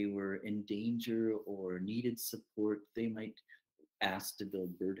were in danger or needed support, they might asked to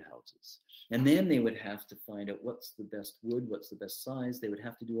build birdhouses. And then they would have to find out what's the best wood, what's the best size. They would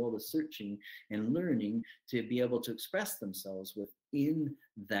have to do all the searching and learning to be able to express themselves within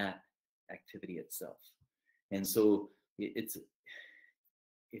that activity itself. And so it's,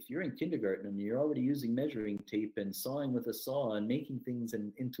 if you're in kindergarten and you're already using measuring tape and sawing with a saw and making things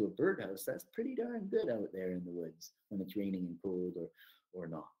into a birdhouse, that's pretty darn good out there in the woods when it's raining and cold or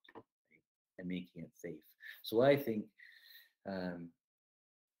not, right? And making it safe. So I think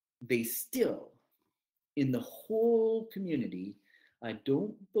they still, in the whole community, I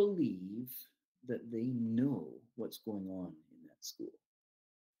don't believe that they know what's going on in that school,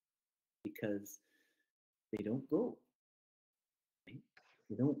 because they don't go. Right?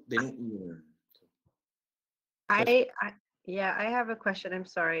 They don't learn. Yeah, I have a question. I'm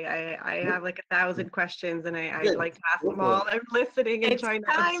sorry. I have like 1,000 questions, and I'd like to ask Go them for all. it. I'm listening and It's trying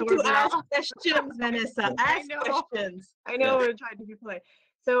time absorb to it ask all. questions, Vanessa. Ask know. questions. I know we're trying to be polite.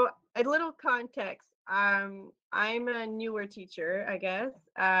 So a little context. I'm a newer teacher, I guess.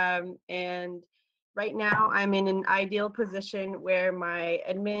 And right now I'm in an ideal position where my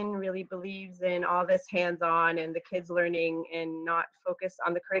admin really believes in all this hands-on and the kids learning, and not focus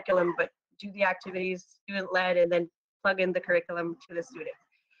on the curriculum, but do the activities student-led, and then plug in the curriculum to the students.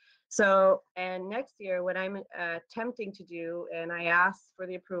 So, and next year, what I'm attempting to do, and I asked for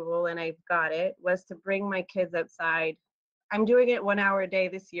the approval and I got it, was to bring my kids outside. I'm doing it 1 hour a day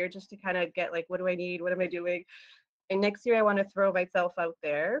this year, just to kind of get like, what do I need? What am I doing? And next year I want to throw myself out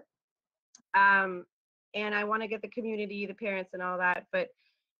there. And I want to get the community, the parents and all that, but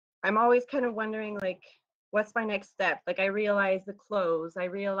I'm always kind of wondering, like, what's my next step? Like, I realize the clothes, I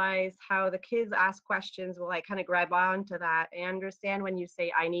realize how the kids ask questions, will I kind of grab on to that. I understand when you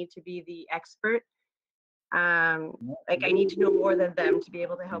say I need to be the expert. Like, I need to know more than them to be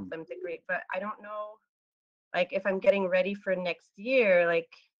able to help them to grade, but I don't know, like, if I'm getting ready for next year, like,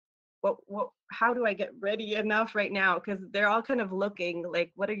 how do I get ready enough right now? Because they're all kind of looking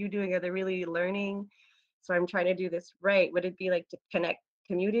like, what are you doing? Are they really learning? So I'm trying to do this right. Would it be like to connect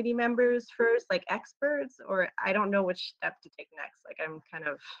community members first, like experts, or I don't know which step to take next? Like,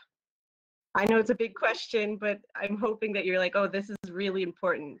 I know it's a big question, but I'm hoping that you're like, oh, this is really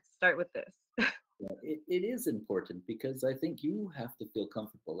important. Start with this. Yeah, it is important, because I think you have to feel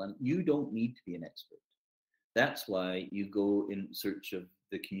comfortable, and you don't need to be an expert. That's why you go in search of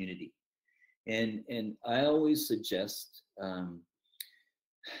the community. And I always suggest,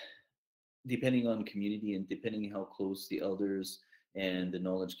 depending on community and depending how close the elders and the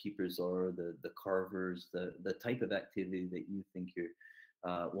knowledge keepers are, the carvers, the type of activity that you think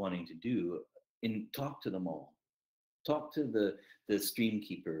you're wanting to do, and talk to them all. Talk to the stream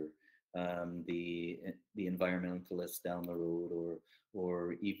keeper, the environmentalist down the road,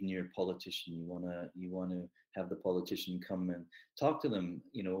 or even your politician. You wanna have the politician come and talk to them,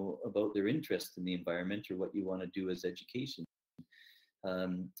 about their interest in the environment or what you want to do as education.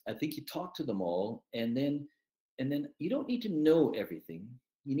 I think you talk to them all, and then you don't need to know everything.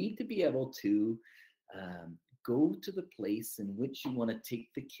 You need to be able to go to the place in which you want to take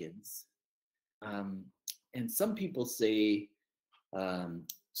the kids. And some people say,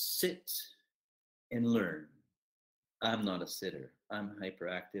 sit and learn. I'm not a sitter. I'm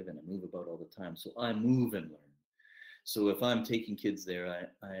hyperactive and I move about all the time. So I move and learn. So if I'm taking kids there,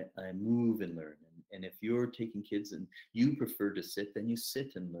 I move and learn. And if you're taking kids and you prefer to sit, then you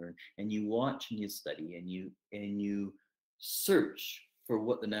sit and learn, and you watch and you study, and you search for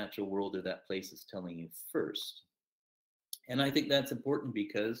what the natural world or that place is telling you first. And I think that's important,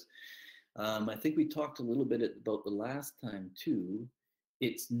 because I think we talked a little bit about the last time too.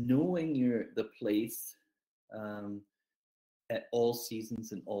 It's knowing the place at all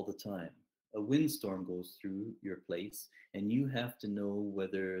seasons and all the time. A windstorm goes through your place, and you have to know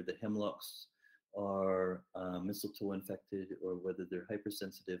whether the hemlocks are mistletoe infected, or whether they're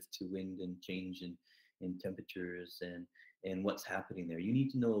hypersensitive to wind and change in temperatures and what's happening there. You need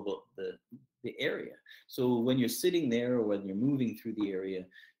to know about the area. So when you're sitting there, or when you're moving through the area,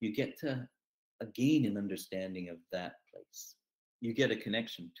 you get to gain an understanding of that place. You get a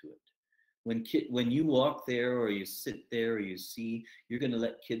connection to it. When you walk there, or you sit there, or you see, you're going to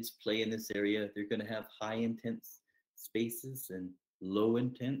let kids play in this area. They're going to have high intense spaces, and low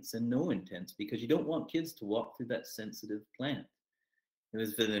intense and no intense, because you don't want kids to walk through that sensitive plant. And if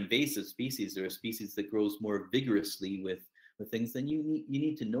it's an invasive species or a species that grows more vigorously with things, then you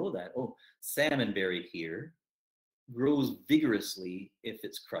need to know that. Oh, salmonberry here grows vigorously if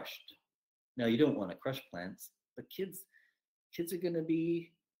it's crushed. Now you don't want to crush plants, but kids are going to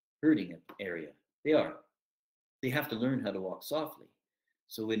be hurting an area. They are. They have to learn how to walk softly.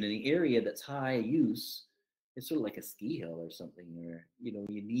 So in an area that's high use, it's sort of like a ski hill or something, where you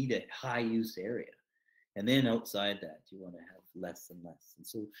need a high use area. And then outside that, you want to have less and less.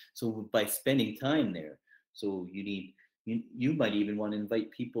 And so by spending time there, so you might even want to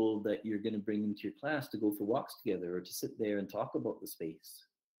invite people that you're going to bring into your class to go for walks together, or to sit there and talk about the space,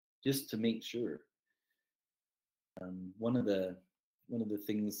 just to make sure. One of the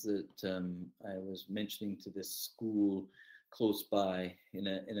things that I was mentioning to this school close by in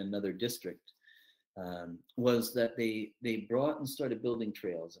another district was that they brought and started building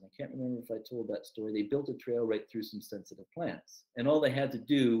trails. And I can't remember if I told that story. They built a trail right through some sensitive plants. And all they had to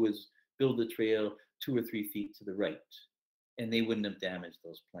do was build the trail 2 or 3 feet to the right, and they wouldn't have damaged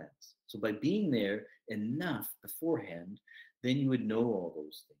those plants. So by being there enough beforehand, then you would know all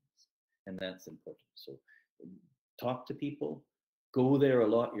those things. And that's important. So talk to people, go there a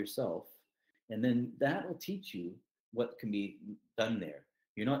lot yourself, and then that will teach you what can be done there.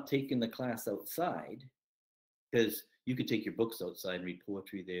 You're not taking the class outside, because you could take your books outside and read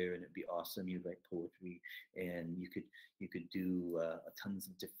poetry there, and it'd be awesome. You write poetry, and you could do tons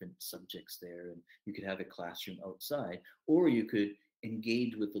of different subjects there, and you could have a classroom outside, or you could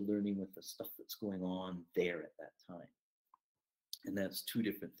engage with the learning with the stuff that's going on there at that time. And that's 2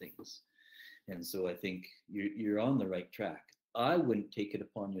 different things. And so I think you're on the right track. I wouldn't take it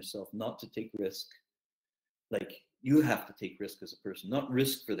upon yourself not to take risk. Like, you have to take risk as a person, not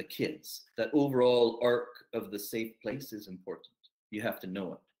risk for the kids. That overall arc of the safe place is important. You have to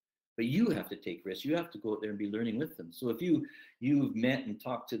know it. But you have to take risks. You have to go out there and be learning with them. So if you've met and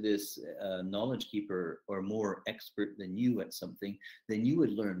talked to this knowledge keeper or more expert than you at something, then you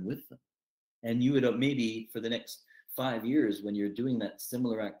would learn with them. And you would maybe for the next 5 years, when you're doing that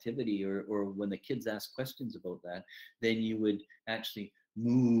similar activity, or when the kids ask questions about that, then you would actually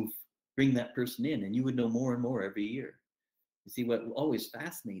bring that person in, and you would know more and more every year. You see, what always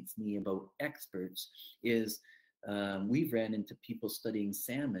fascinates me about experts is we've ran into people studying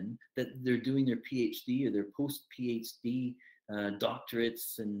salmon that they're doing their PhD or their post-PhD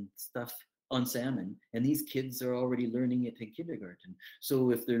doctorates and stuff on salmon, and these kids are already learning it in kindergarten.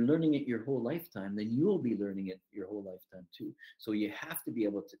 So if they're learning it your whole lifetime, then you'll be learning it your whole lifetime too. So you have to be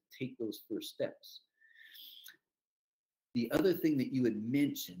able to take those first steps. The other thing that you had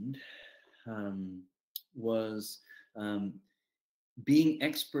mentioned was being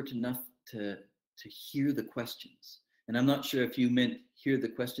expert enough to hear the questions. And I'm not sure if you meant hear the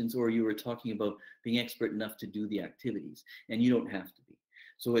questions, or you were talking about being expert enough to do the activities, and you don't have to be.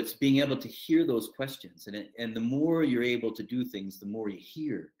 So it's being able to hear those questions, and the more you're able to do things, the more you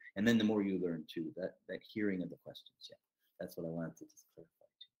hear, and then the more you learn too. That hearing of the questions. Yeah, that's what I wanted to just clarify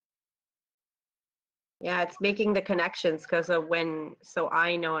too. Yeah, it's making the connections, because so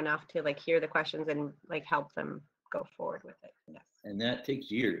I know enough to like hear the questions and like help them go forward with it. Yes. And that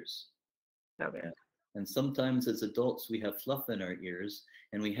takes years. Okay. Yeah. And sometimes as adults, we have fluff in our ears,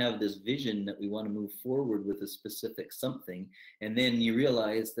 and we have this vision that we want to move forward with a specific something. And then you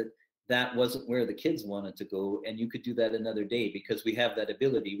realize that that wasn't where the kids wanted to go, and you could do that another day, because we have that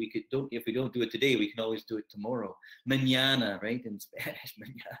ability. If we don't do it today, we can always do it tomorrow. Mañana, right? In Spanish,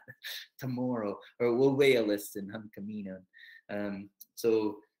 mañana, tomorrow, or we'll this in Han Camino.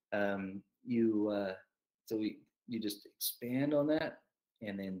 You just expand on that,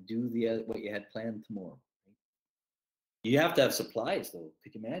 and then do what you had planned tomorrow. Right? You have to have supplies, though.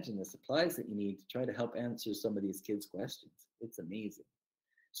 Could you imagine the supplies that you need to try to help answer some of these kids' questions? It's amazing.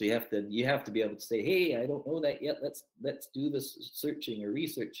 So you have to be able to say, hey, I don't know that yet. Let's do this searching or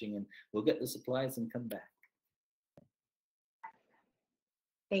researching, and we'll get the supplies and come back.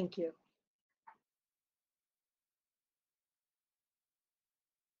 Thank you.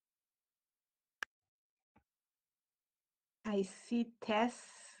 I see Tess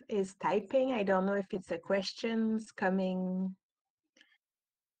is typing. I don't know if it's a questions coming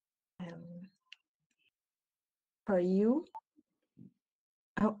for you.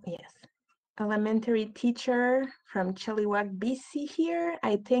 Oh, yes. Elementary teacher from Chilliwack, BC here.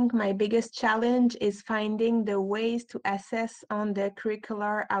 I think my biggest challenge is finding the ways to assess on the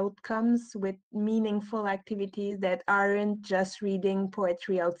curricular outcomes with meaningful activities that aren't just reading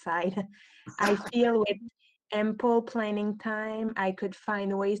poetry outside. I feel with ample planning time, I could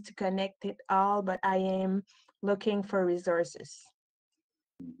find ways to connect it all, but I am looking for resources.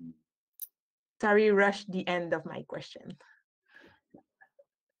 Mhm. Sorry, rushed the end of my question.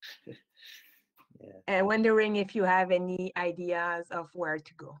 Yeah. Wondering if you have any ideas of where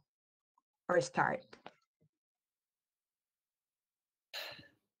to go or start.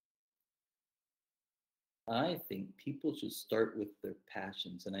 I think people should start with their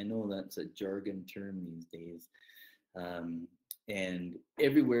passions, and I know that's a jargon term these days. Um, and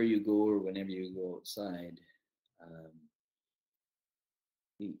everywhere you go or whenever you go outside, um,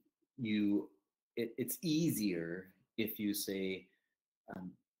 it's easier if you say,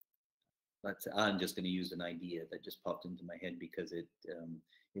 um, I'm just going to use an idea that just popped into my head because it,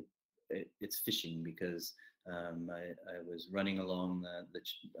 it's fishing because I was running along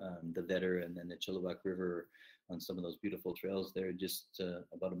the Vetter and then the Chilliwack River on some of those beautiful trails there just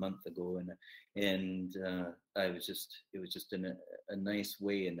about a month ago, and it was just in a nice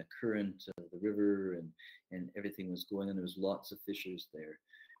way in the current of the river, and everything was going, and there was lots of fishers there.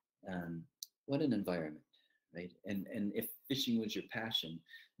 What an environment, right? And if fishing was your passion,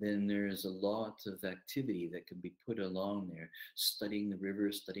 then there's a lot of activity that can be put along there, studying the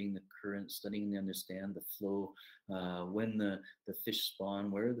river, studying the current, studying to understand the flow, when the fish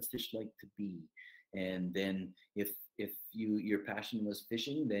spawn, where the fish like to be. And then if your passion was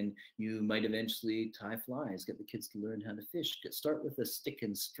fishing, then you might eventually tie flies, get the kids to learn how to fish, start with a stick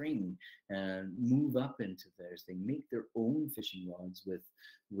and string and move up into theirs. They make their own fishing rods with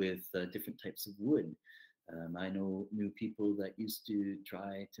different types of wood. I knew people that used to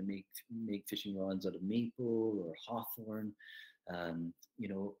try to make fishing rods out of maple or hawthorn.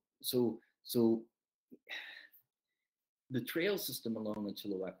 So the trail system along the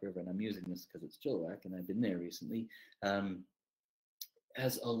Chilliwack River, and I'm using this because it's Chilliwack and I've been there recently,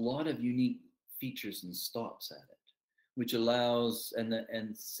 has a lot of unique features and stops at it, which allows,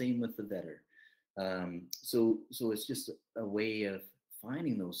 and same with the Vetter. So it's just a way of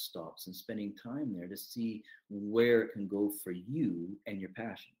finding those stops and spending time there to see where it can go for you and your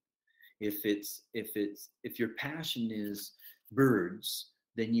passion. If your passion is birds,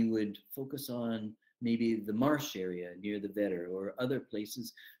 then you would focus on maybe the marsh area near the Vetter or other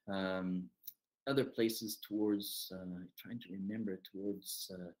places towards trying to remember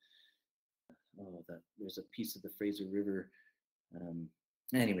towards that there's a piece of the Fraser River.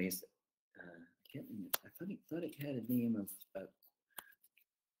 Anyways, I can't remember. I thought it had a name of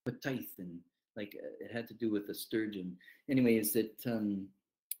Patith, and like it had to do with a sturgeon. Anyways, it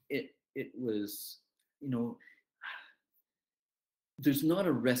was, you know, there's not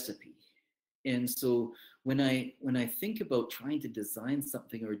a recipe. And so when I think about trying to design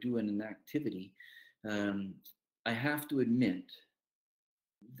something or do an activity, I have to admit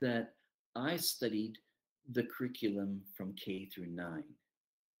that I studied the curriculum from K through 9.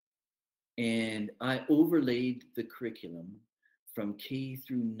 And I overlaid the curriculum from K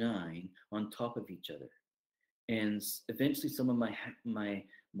through 9 on top of each other. And eventually some of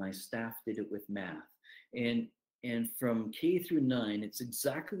my staff did it with math. And from K through 9, it's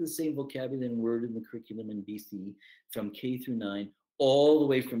exactly the same vocabulary and word in the curriculum in BC from K through 9, all the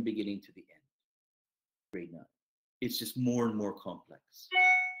way from beginning to the end, grade 9. It's just more and more complex.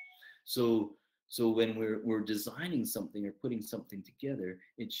 So when we're designing something or putting something together,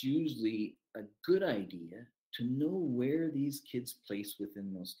 it's usually a good idea to know where these kids place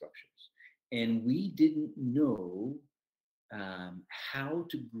within those structures. And we didn't know how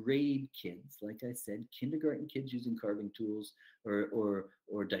to grade kids. Like I said, kindergarten kids using carving tools or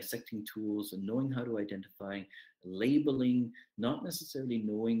dissecting tools and knowing how to identify, labeling, not necessarily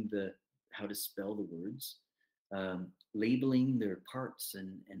knowing how to spell the words, labeling their parts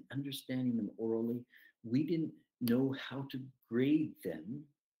and understanding them orally. We didn't know how to grade them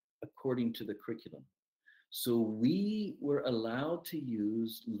according to the curriculum. So we were allowed to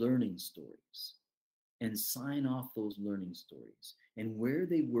use learning stories and sign off those learning stories and where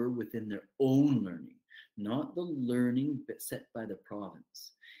they were within their own learning, not the learning set by the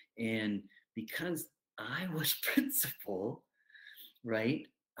province. And because I was principal, right,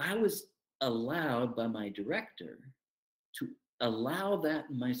 I was allowed by my director to allow that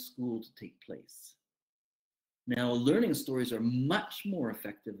in my school to take place. Now, learning stories are much more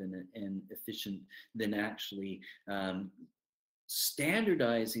effective and efficient than actually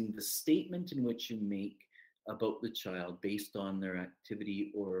standardizing the statement in which you make about the child based on their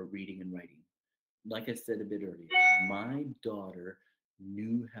activity or reading and writing. Like I said a bit earlier, my daughter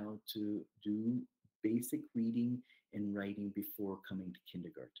knew how to do basic reading and writing before coming to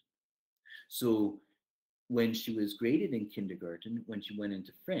kindergarten. So when she was graded in kindergarten, when she went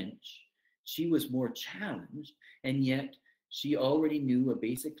into French, she was more challenged, and yet she already knew a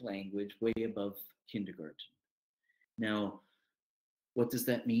basic language way above kindergarten. Now, What does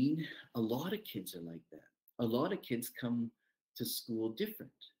that mean? A lot of kids are like that. A lot of kids come to school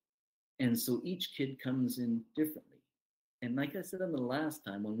different. And so each kid comes in differently. And like I said on the last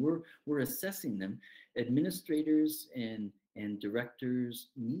time, when we're assessing them, administrators and directors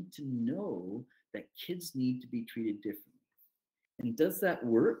need to know that kids need to be treated differently. And does that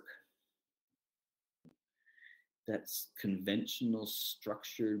work? That's conventional,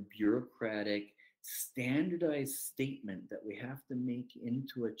 structured, bureaucratic, standardized statement that we have to make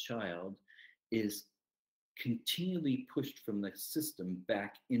into a child is continually pushed from the system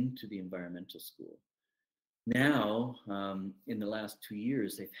back into the environmental school. Now, in the last 2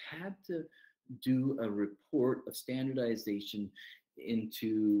 years, they've had to do a report of standardization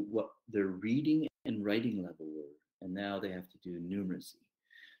into what their reading and writing level were, and now they have to do numeracy.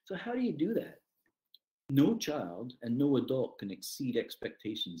 So how do you do that? No child and no adult can exceed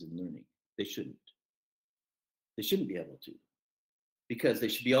expectations in learning. They shouldn't. They shouldn't be able to, because they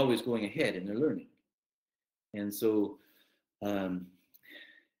should be always going ahead in their learning. And so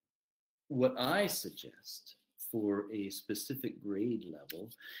what I suggest for a specific grade level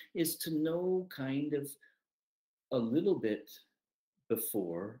is to know kind of a little bit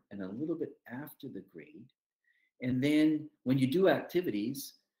before and a little bit after the grade. And then when you do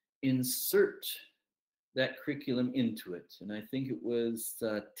activities, insert that curriculum into it. And I think it was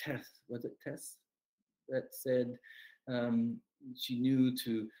Tess that said she knew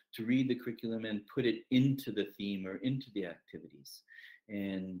to read the curriculum and put it into the theme or into the activities.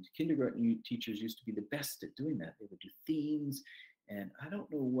 And kindergarten teachers used to be the best at doing that. They would do themes, and I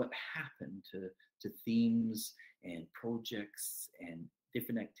don't know what happened to themes and projects and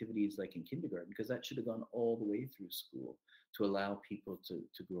different activities like in kindergarten, because that should have gone all the way through school to allow people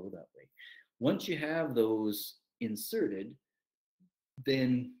to grow that way. Once you have those inserted,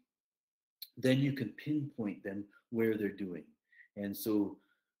 then you can pinpoint them where they're doing. And so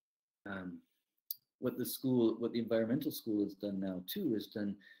what the environmental school has done now too is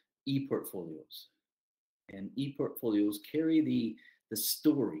done e-portfolios. And e-portfolios carry the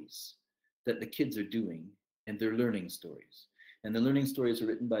stories that the kids are doing, and they're learning stories. And the learning stories are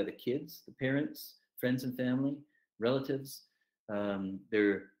written by the kids, the parents, friends and family, relatives.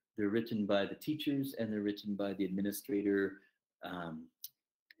 They're written by the teachers, and they're written by the administrator,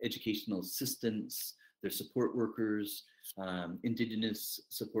 educational assistants, their support workers, Indigenous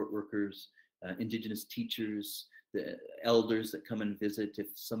support workers, Indigenous teachers, the elders that come and visit. If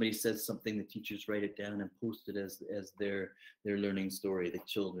somebody says something, the teachers write it down and post it as their learning story, the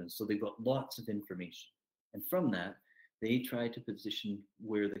children. So they've got lots of information. And from that, they try to position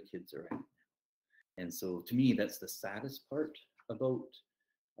where the kids are at now. And so to me, that's the saddest part about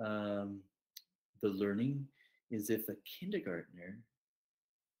the learning, is if a kindergartner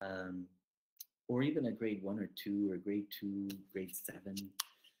or even a grade 1 or 2 or grade 2, grade 7,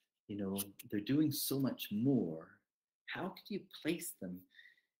 you know, they're doing so much more. How could you place them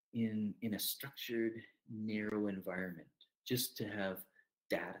in a structured, narrow environment just to have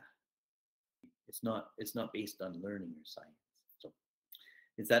data? It's not based on learning or science. So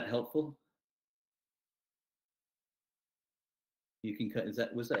is that helpful? You can cut,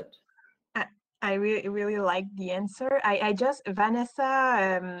 was that? I really like the answer. I just,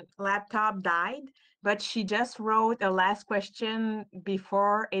 Vanessa laptop died, but she just wrote a last question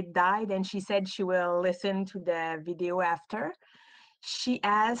before it died, and she said she will listen to the video after. She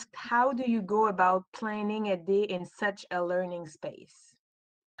asked, how do you go about planning a day in such a learning space?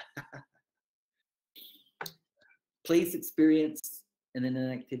 Place, experience, and then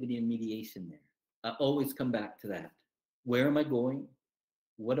an activity and mediation there. I always come back to that. Where am I going?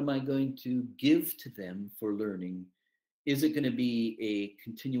 What am I going to give to them for learning? Is it going to be a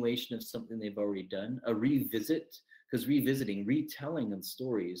continuation of something they've already done? A revisit? Because revisiting, retelling of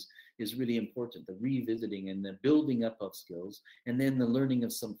stories is really important. The revisiting and the building up of skills, and then the learning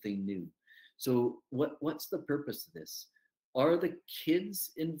of something new. So what's the purpose of this? Are the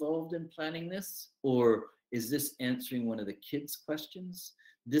kids involved in planning this? Or is this answering one of the kids' questions?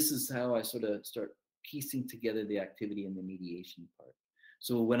 This is how I sort of start piecing together the activity and the mediation part.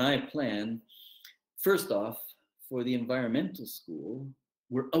 So when I plan, first off, for the environmental school,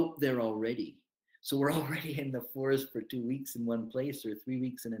 we're out there already. So we're already in the forest for 2 weeks in one place, or 3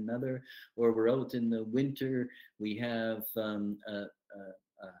 weeks in another, or we're out in the winter. We have a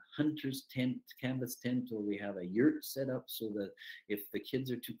hunter's tent, canvas tent, or we have a yurt set up so that if the kids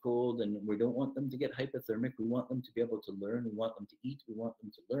are too cold and we don't want them to get hypothermic, we want them to be able to learn. We want them to eat. We want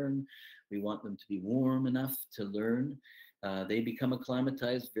them to learn. We want them to be warm enough to learn. They become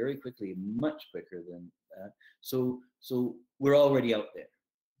acclimatized very quickly, much quicker than that. So we're already out there.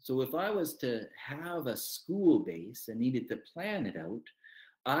 So if I was to have a school base and needed to plan it out,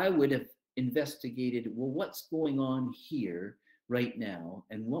 I would have investigated, well, what's going on here right now?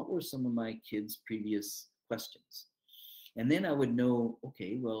 And what were some of my kids' previous questions? And then I would know,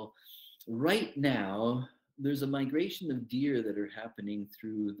 okay, well, right now, there's a migration of deer that are happening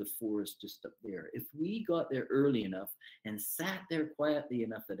through the forest just up there. If we got there early enough and sat there quietly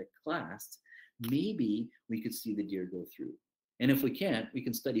enough at a class, maybe we could see the deer go through. And if we can't, we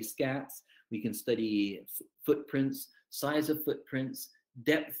can study scats, we can study footprints, size of footprints,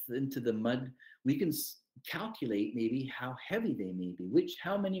 depth into the mud. We can calculate maybe how heavy they may be,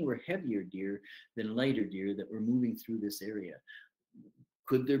 how many were heavier deer than lighter deer that were moving through this area.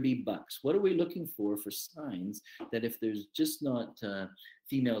 Could there be bucks? What are we looking for signs that if there's just not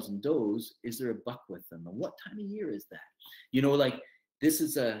females and does, is there a buck with them? And what time of year is that? You know, like this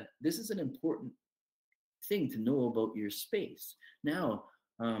is an important thing to know about your space. Now,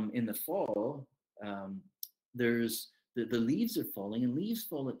 in the fall, there's the leaves are falling, and leaves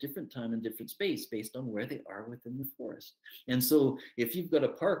fall at different time and different space based on where they are within the forest. And so if you've got a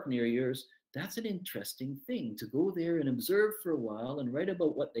park near yours, that's an interesting thing to go there and observe for a while and write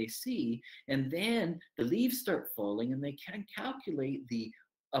about what they see. And then the leaves start falling and they can calculate the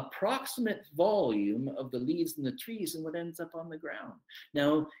approximate volume of the leaves in the trees and what ends up on the ground.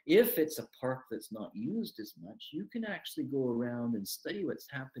 Now, if it's a park that's not used as much, you can actually go around and study what's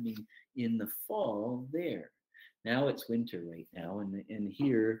happening in the fall there. Now it's winter right now, and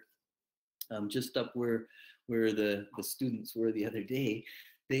here, just up where the students were the other day,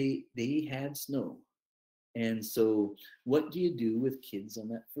 they had snow. And so what do you do with kids on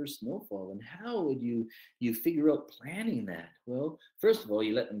that first snowfall, and how would you figure out planning that? Well, first of all,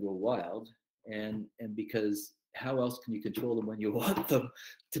 you let them go wild, and because how else can you control them when you want them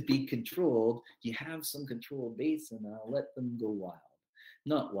to be controlled? You have some control base, and I'll let them go wild.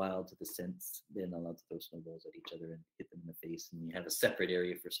 Not wild to the sense they're not allowed to throw snowballs at each other and hit them in the face, and you have a separate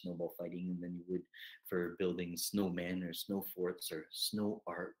area for snowball fighting than you would for building snowmen or snow forts or snow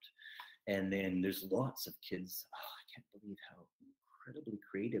art. And then there's lots of kids, I can't believe how incredibly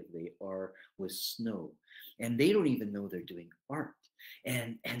creative they are with snow. And they don't even know they're doing art.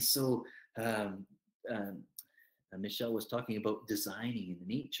 And so Michelle was talking about designing in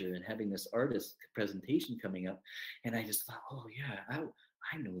nature and having this artist presentation coming up. And I just thought, oh yeah,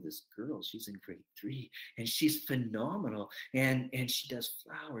 I know this girl. She's in grade 3 and she's phenomenal. And she does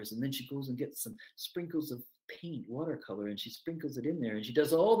flowers, and then she goes and gets some sprinkles of paint, watercolor, and she sprinkles it in there, and she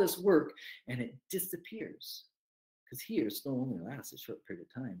does all this work, and it disappears. Because here, snow only lasts a short period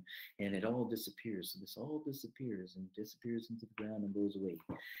of time, and it all disappears. So this all disappears and disappears into the ground and goes away.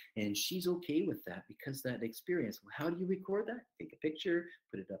 And she's okay with that because that experience. Well, how do you record that? Take a picture,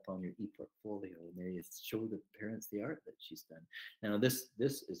 put it up on your e-portfolio, and there you show the parents the art that she's done. Now, this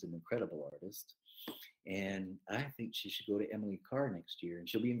is an incredible artist, and I think she should go to Emily Carr next year, and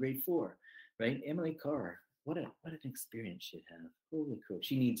she'll be in grade 4, right? Emily Carr, what an experience she'd have. Holy crow,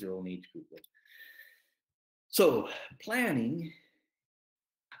 she needs her own age group. So planning,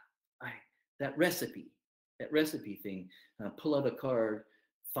 that recipe thing, pull out a card,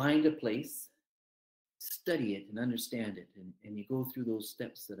 find a place, study it and understand it. And you go through those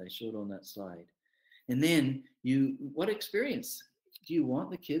steps that I showed on that slide. And then what experience? Do you want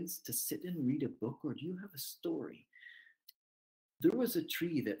the kids to sit and read a book, or do you have a story? There was a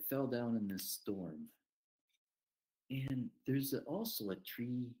tree that fell down in this storm. And there's also a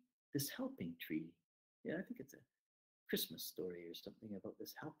tree, this helping tree. Yeah, I think it's a Christmas story or something about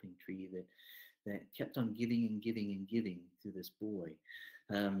this helping tree that kept on giving and giving and giving to this boy.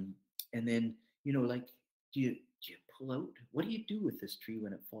 And then, like, do you pull out? What do you do with this tree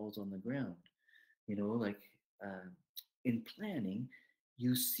when it falls on the ground? In planning,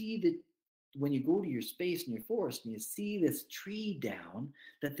 you see that when you go to your space in your forest and you see this tree down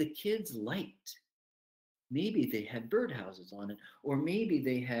that the kids liked. Maybe they had birdhouses on it, or maybe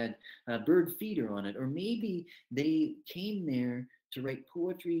they had a bird feeder on it, or maybe they came there to write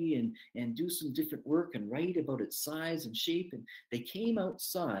poetry and do some different work and write about its size and shape. And they came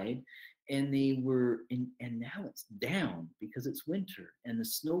outside and and now it's down because it's winter and the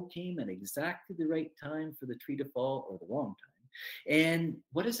snow came at exactly the right time for the tree to fall, or the wrong time. And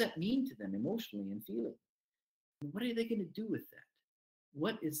what does that mean to them emotionally and feeling? What are they going to do with that?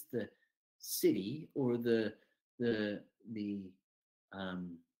 What is the city or the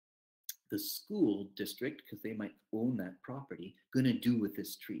school district, because they might own that property, going to do with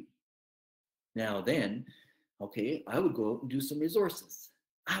this tree? Now then, okay, I would go out and do some resources.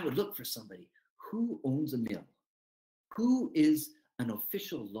 I would look for somebody who owns a mill, who is an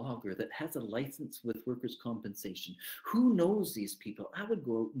official logger that has a license with workers' compensation. Who knows these people? I would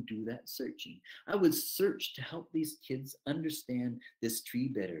go out and do that searching. I would search to help these kids understand this tree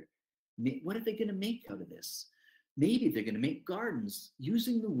better. What are they going to make out of this? Maybe they're going to make gardens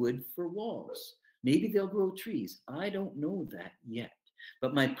using the wood for walls. Maybe they'll grow trees. I don't know that yet.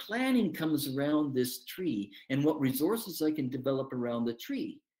 But my planning comes around this tree and what resources I can develop around the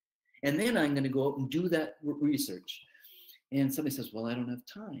tree. And then I'm going to go out and do that research. And somebody says, well, I don't have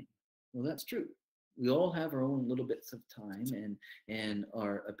time. Well, that's true. We all have our own little bits of time and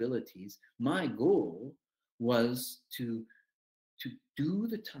our abilities. My goal was to do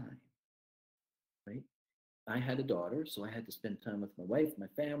the time, right? I had a daughter, so I had to spend time with my wife, my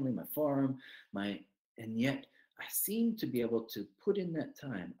family, my farm, and yet I seemed to be able to put in that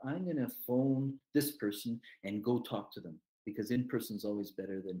time. I'm going to phone this person and go talk to them, because in person is always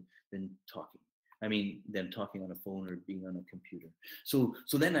better than talking. I mean, than talking on a phone or being on a computer. So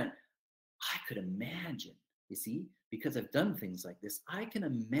then I could imagine, you see, because I've done things like this, I can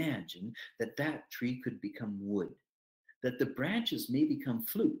imagine that that tree could become wood, that the branches may become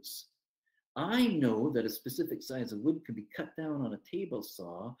flutes. I know that a specific size of wood can be cut down on a table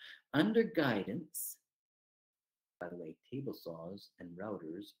saw under guidance. By the way, table saws and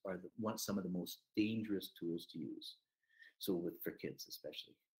routers are some of the most dangerous tools to use. So for kids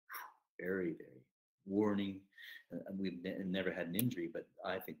especially, very, very warning. We've never had an injury, but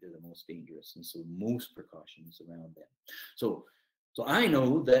I think they're the most dangerous. And so most precautions around them. So I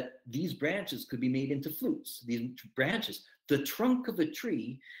know that these branches could be made into flutes. These branches, the trunk of a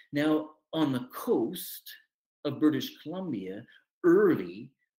tree. Now on the coast of British Columbia,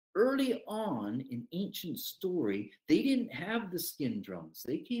 early on in ancient story, they didn't have the skin drums.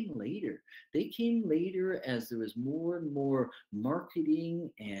 They came later. They came later as there was more and more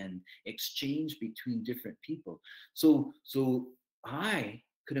marketing and exchange between different people. So I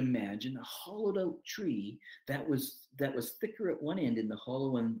could imagine a hollowed out tree that was thicker at one end in the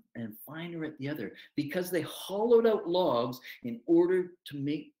hollow and finer at the other, because they hollowed out logs in order to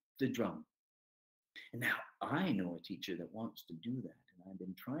make the drum. And now I know a teacher that wants to do that. And I've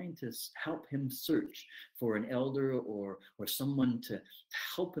been trying to help him search for an elder or someone to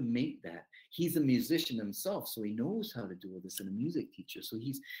help him make that. He's a musician himself, so he knows how to do this, and a music teacher. So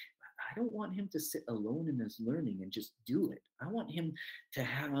I don't want him to sit alone in his learning and just do it. I want him to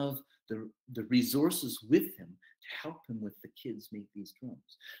have the resources with him to help him with the kids make these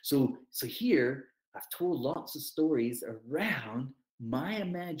drums. So here I've told lots of stories around my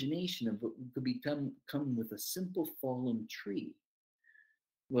imagination of what could come with a simple fallen tree.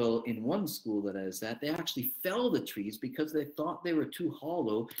 Well, in one school that I was at, they actually fell the trees because they thought they were too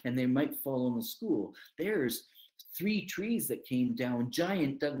hollow and they might fall on the school. There's 3 trees that came down,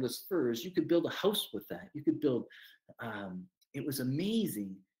 giant Douglas firs. You could build a house with that. You could build, it was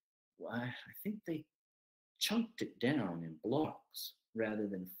amazing. I think they chunked it down in blocks rather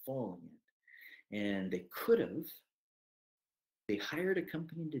than falling it. And they could have. They hired a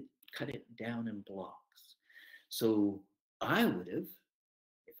company to cut it down in blocks. So I would have,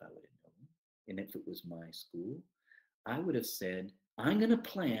 if I would have known, and if it was my school, I would have said, I'm going to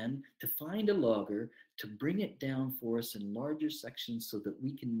plan to find a logger to bring it down for us in larger sections so that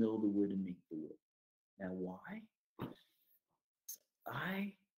we can mill the wood and make the wood. Now, why?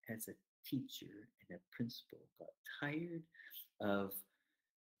 I, as a teacher and a principal, got tired of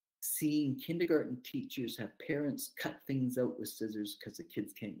seeing kindergarten teachers have parents cut things out with scissors because the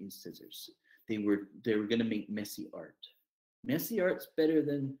kids can't use scissors. They were going to make messy art. Messy art's better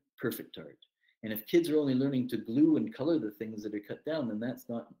than perfect art. And if kids are only learning to glue and color the things that are cut down, then that's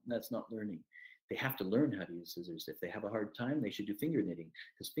not learning. They have to learn how to use scissors. If they have a hard time, they should do finger knitting,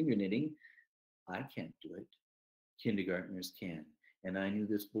 because finger knitting, I can't do it. Kindergartners can. And I knew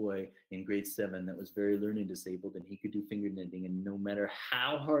this boy in grade 7 that was very learning disabled, and he could do finger knitting. And no matter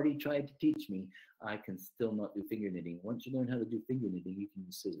how hard he tried to teach me, I can still not do finger knitting. Once you learn how to do finger knitting, you can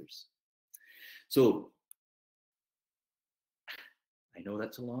use scissors. So I know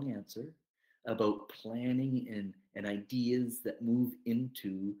that's a long answer about planning and ideas that move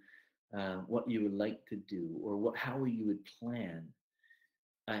into what you would like to do, or how you would plan.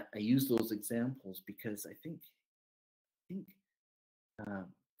 I use those examples because I think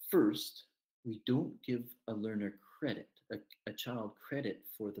first, we don't give a learner credit, a child credit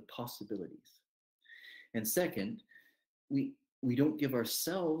for the possibilities. And second, we don't give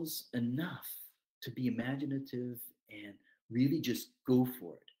ourselves enough to be imaginative and really just go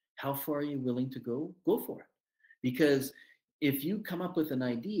for it. How far are you willing to go? Go for it. Because if you come up with an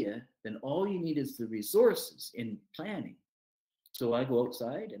idea, then all you need is the resources in planning. So I go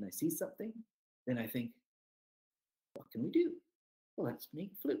outside and I see something, then I think, what can we do? well, let's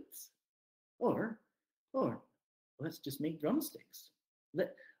make flutes. Or let's just make drumsticks.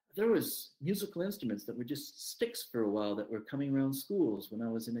 There was musical instruments that were just sticks for a while that were coming around schools when I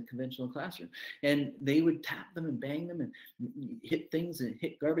was in a conventional classroom. And they would tap them and bang them and hit things and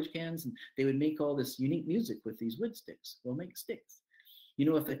hit garbage cans. And they would make all this unique music with these wood sticks. We'll make sticks. You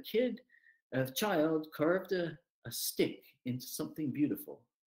know, if a child carved a stick into something beautiful,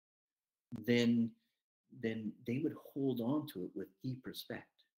 then they would hold on to it with deep respect.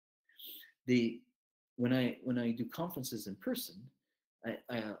 When I do conferences in person,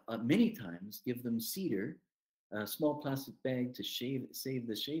 I many times give them cedar, a small plastic bag to save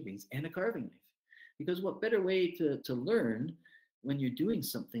the shavings, and a carving knife. Because what better way to learn when you're doing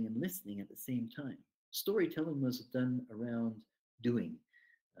something and listening at the same time? Storytelling was done around doing,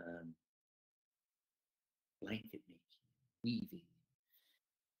 blanket making, weaving,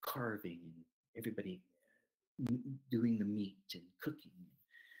 carving, and everybody doing the meat and cooking.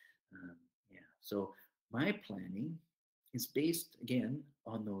 Yeah, so my planning is based again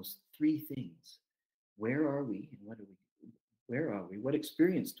on those three things. Where are we and where are we? What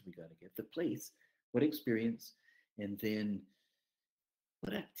experience do we got to get? The place, what experience, and then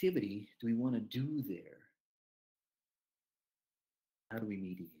what activity do we want to do there? How do we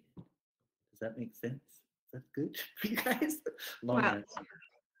mediate? Does that make sense? Is that good for you guys? Long Well, answer.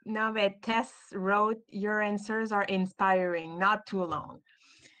 now that Tess wrote, your answers are inspiring, not too long.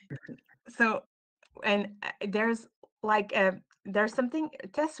 So, and there's something,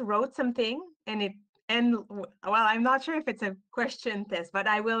 Tess wrote something, well, I'm not sure if it's a question, Tess, but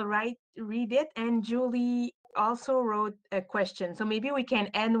I will read it. And Julie also wrote a question. So maybe we can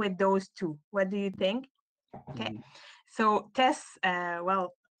end with those two. What do you think? Okay. Mhm. So Tess,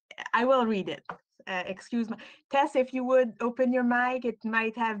 well, I will read it. Excuse me. Tess, if you would open your mic, it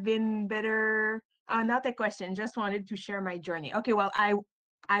might have been better. Not a question, just wanted to share my journey. Okay, well, I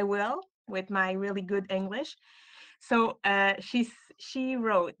will with my really good English. So she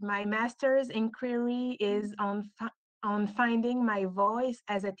wrote, my master's inquiry is on finding my voice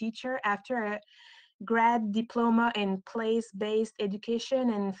as a teacher after a grad diploma in place-based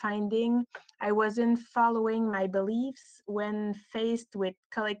education, and finding I wasn't following my beliefs when faced with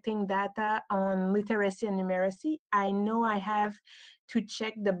collecting data on literacy and numeracy. I know I have to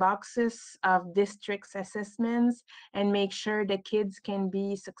check the boxes of district's assessments and make sure the kids can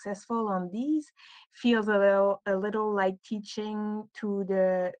be successful on these. Feels a little like teaching to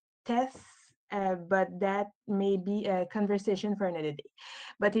the tests, but that may be a conversation for another day.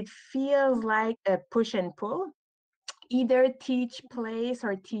 But it feels like a push and pull. Either teach place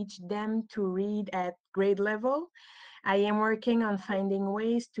or teach them to read at grade level. I am working on finding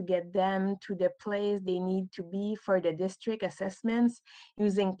ways to get them to the place they need to be for the district assessments,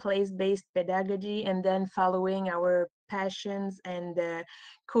 using place-based pedagogy, and then following our passions and the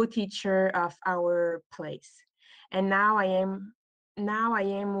co-teacher of our place. And now I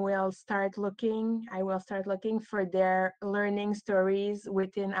will start looking for their learning stories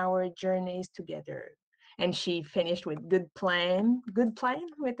within our journeys together. And she finished with good plan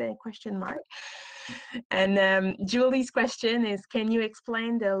with a question mark. And Julie's question is, can you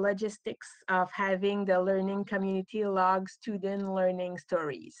explain the logistics of having the learning community log student learning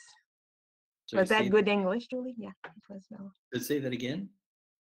stories? Sorry, Was that good English, Julie? Yeah, it was well. say that again.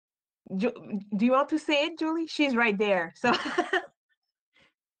 Do you want to say it, Julie? She's right there. So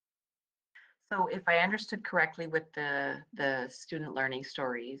So if I understood correctly with the student learning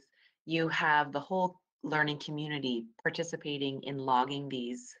stories, you have the whole learning community participating in logging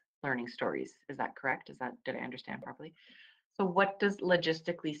these learning stories. Is that correct? Did I understand properly? So what does,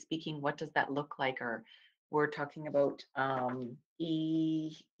 logistically speaking, what does that look like? Or we're talking about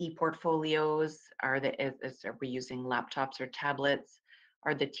e-portfolios. Are we using laptops or tablets?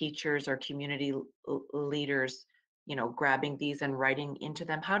 Are the teachers or community leaders, grabbing these and writing into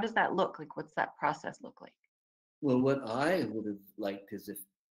them? How does that look like? What's that process look like? Well, what I would have liked is if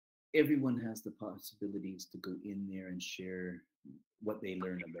everyone has the possibilities to go in there and share what they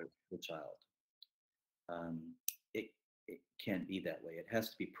learn about the child. It can't be that way. It has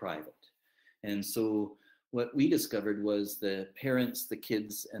to be private. And so what we discovered was the parents, the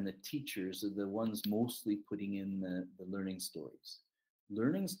kids, and the teachers are the ones mostly putting in the learning stories.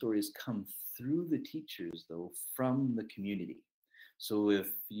 Learning stories come through the teachers, though, from the community. So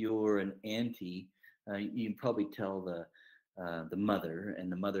if you're an auntie, you can probably tell the mother,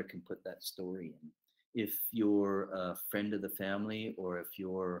 and the mother can put that story in. If you're a friend of the family, or if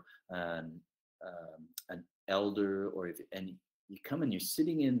you're an elder, and you come and you're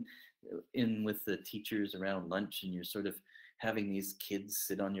sitting in with the teachers around lunch, and you're sort of having these kids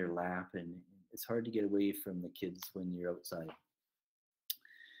sit on your lap, and it's hard to get away from the kids when you're outside.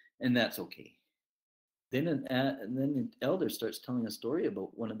 and that's okay. Then an elder starts telling a story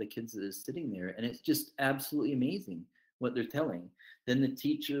about one of the kids that is sitting there, and it's just absolutely amazing what they're telling. Then the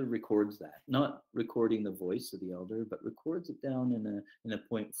teacher records that, not recording the voice of the elder, but records it down in a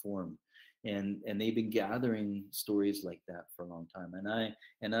point form. And they've been gathering stories like that for a long time.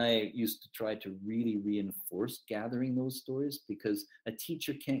 And I used to try to really reinforce gathering those stories, because a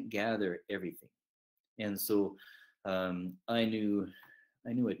teacher can't gather everything. And so I knew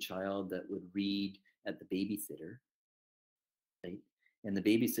a child that would read at the babysitter, right? And the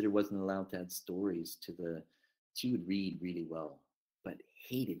babysitter wasn't allowed to add stories to the. She would read really well, but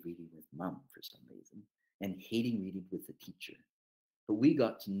hated reading with mom for some reason, and hating reading with the teacher. But we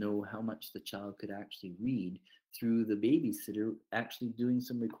got to know how much the child could actually read through the babysitter actually doing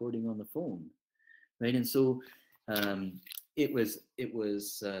some recording on the phone, right? And so it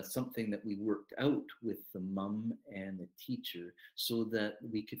was something that we worked out with the mom and the teacher, so that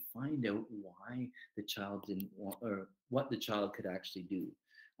we could find out why the child didn't want, or what the child could actually do.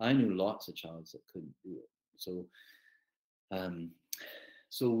 I knew lots of childs that couldn't do it. So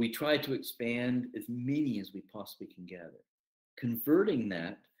so we try to expand as many as we possibly can gather. Converting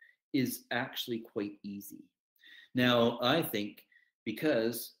that is actually quite easy. Now, I think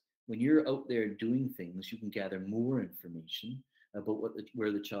because when you're out there doing things, you can gather more information about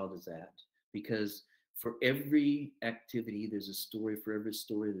where the child is at. Because for every activity, there's a story. For every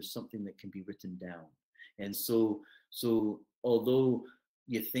story, there's something that can be written down. And so although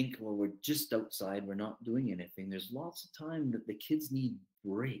you think, well, we're just outside, we're not doing anything, there's lots of time that the kids need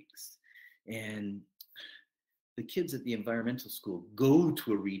breaks. And the kids at the environmental school go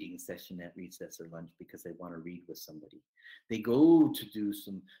to a reading session at recess or lunch because they want to read with somebody. They go to do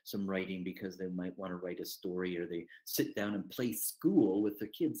some writing because they might want to write a story, or they sit down and play school with their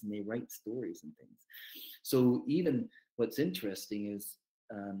kids and they write stories and things. So even what's interesting is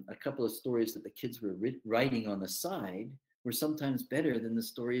a couple of stories that the kids were writing on the side were sometimes better than the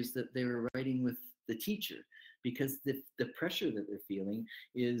stories that they were writing with the teacher, because the pressure that they're feeling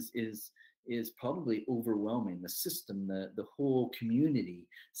is probably overwhelming. The system, the whole community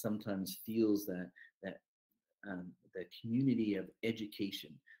sometimes feels that the community of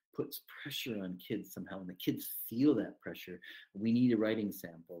education puts pressure on kids somehow, and the kids feel that pressure. We need a writing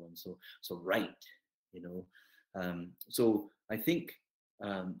sample, and so write, you know. So I think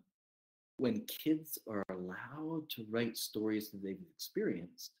when kids are allowed to write stories that they've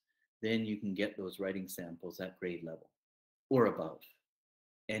experienced, then you can get those writing samples at grade level or above.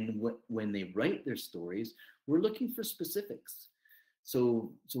 And when they write their stories, we're looking for specifics.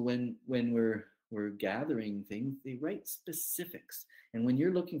 So when we're gathering things, they write specifics. And when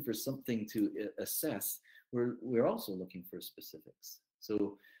you're looking for something to assess, we're also looking for specifics.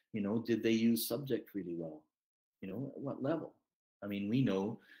 So, you know, did they use subject really well? You know, at what level? I mean, we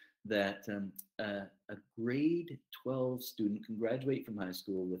know that a grade 12 student can graduate from high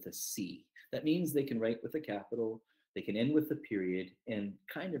school with a C. That means they can write with a capital, they can end with a period, and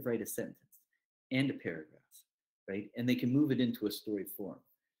kind of write a sentence and a paragraph, right? And they can move it into a story form.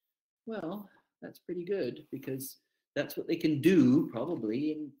 Well, that's pretty good, because that's what they can do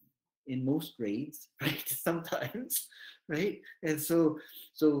probably in most grades, right? Sometimes, right? And so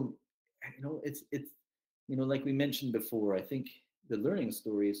you know, it's you know, like we mentioned before, I think the learning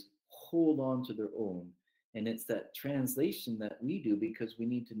stories hold on to their own. And it's that translation that we do, because we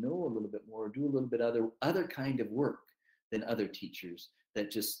need to know a little bit more, do a little bit other kind of work than other teachers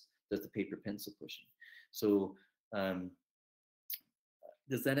that just does the paper pencil pushing. So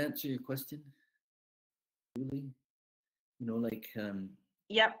does that answer your question, Julie? You know, like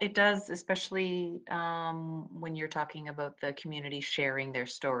Yep, it does, especially when you're talking about the community sharing their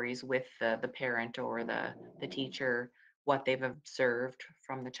stories with the parent or the teacher, what they've observed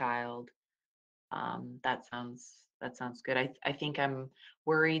from the child. That sounds good. I think I'm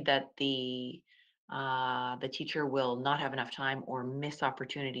worried that the teacher will not have enough time or miss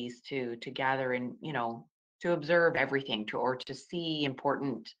opportunities to gather and, you know, to observe everything, or to see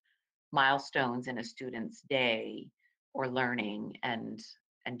important milestones in a student's day or learning, and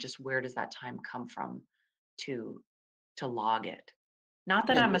just where does that time come from to log it. Not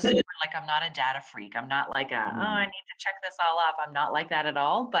that I'm a super, like, I'm not a data freak. I'm not like a, oh, I need to check this all off. I'm not like that at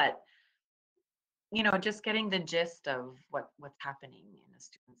all. But, you know, just getting the gist of what's happening in a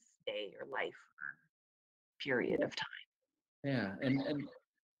student's day or life or period of time. yeah,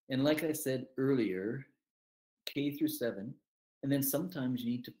 and like I said earlier, K through 7, and then sometimes you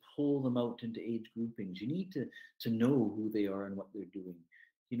need to pull them out into age groupings. You need to know who they are and what they're doing.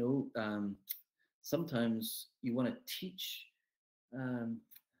 You know, sometimes you want to teach.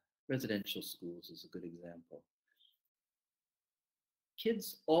 Residential schools is a good example.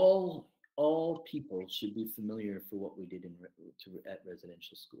 kids, all people should be familiar for what we did at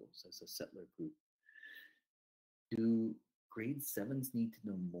residential schools as a settler group. Do grade sevens need to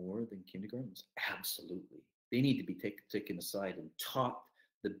know more than kindergartens? Absolutely. They need to be taken aside and taught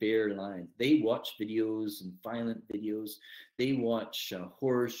the bare lines. They watch videos and violent videos. They watch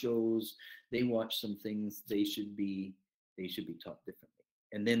horror shows. They watch some things they should be taught differently.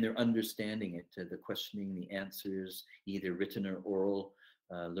 And then they're understanding it, the questioning, the answers, either written or oral.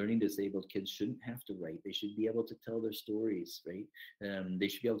 Learning disabled kids shouldn't have to write. They should be able to tell their stories, right? They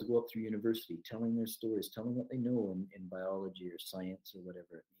should be able to go up through university, telling their stories, telling what they know in biology or science or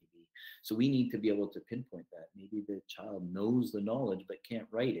whatever it may be. So we need to be able to pinpoint that. Maybe the child knows the knowledge but can't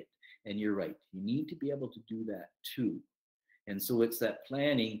write it. And you're right. You need to be able to do that too. And so it's that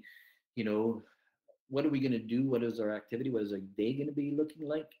planning, you know, what are we going to do? What is our activity? What is our day going to be looking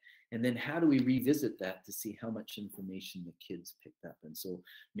like? And then how do we revisit that to see how much information the kids picked up? And so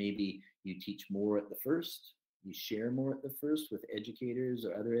maybe you teach more at the first, you share more at the first with educators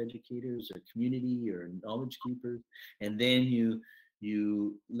or other educators or community or knowledge keepers, and then you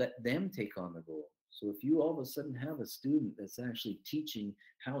let them take on the role. So if you all of a sudden have a student that's actually teaching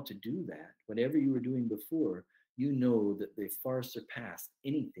how to do that, whatever you were doing before, you know that they far surpassed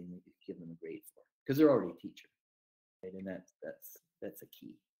anything that you've given them a grade for, because they're already a teacher, right? And that's a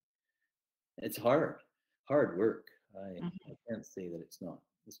key. It's hard work. I can't say that it's not.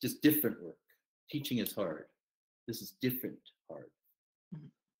 It's just different work. Teaching is hard. This is different hard.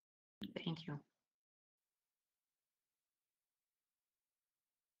 Thank you.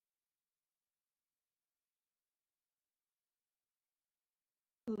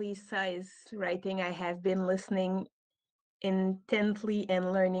 Lisa is writing, I have been listening intently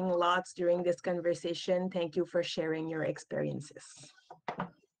and learning lots during this conversation. Thank you for sharing your experiences.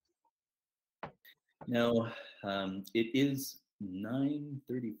 Now, it is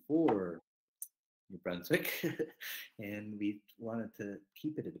 9:34, New Brunswick, and we wanted to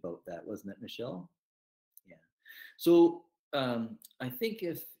keep it at about that, wasn't it, Michelle? Yeah. So I think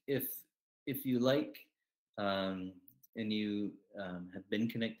if you like, and you have been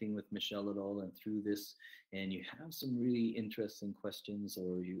connecting with Michelle at all and through this, and you have some really interesting questions,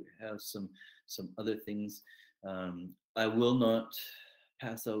 or you have some other things, I will not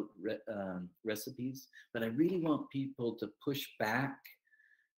pass out recipes, but I really want people to push back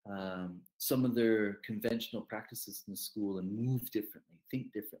some of their conventional practices in school and move differently,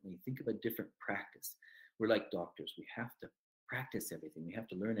 think of a different practice. We're like doctors. We have to practice everything. We have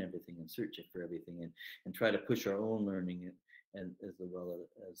to learn everything and search it for everything and try to push our own learning and as well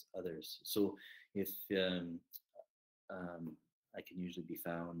as others. So if I can usually be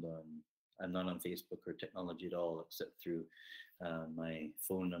found on, I'm not on Facebook or technology at all, except through my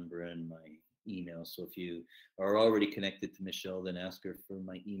phone number and my email. So if you are already connected to Michelle, then ask her for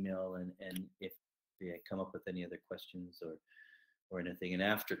my email, and if they come up with any other questions or anything. And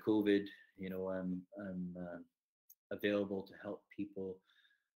after COVID, you know, I'm available to help people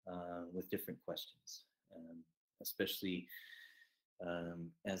with different questions, especially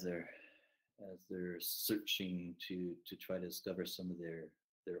as they're searching to try to discover some of their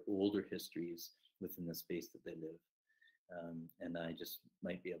older histories within the space that they live. And I just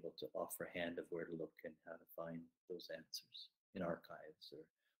might be able to offer a hand of where to look and how to find those answers in archives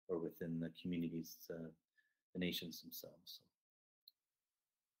or within the communities, the nations themselves.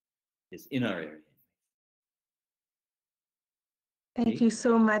 So it's in our area. Thank you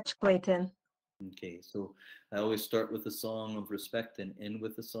so much, Clayton. Okay, so I always start with a song of respect and end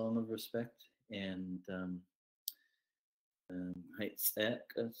with a song of respect. And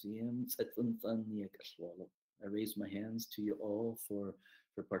I raise my hands to you all for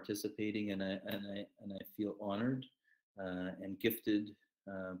participating, and I feel honored and gifted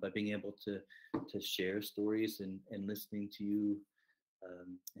by being able to share stories and listening to you,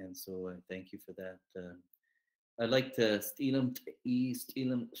 and so I thank you for that. I'd like to stilem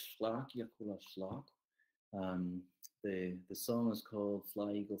slak yakula slak. The song is called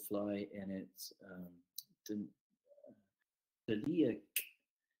Fly Eagle Fly, and it's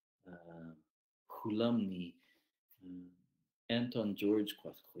Hulamni Anton George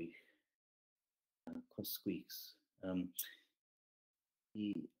Quasqueaks.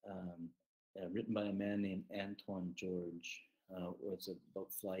 He written by a man named Antoine George. Was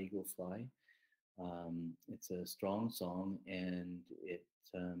about Fly Eagle Fly. It's a strong song, and it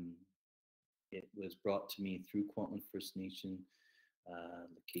was brought to me through Kwantlen First Nation,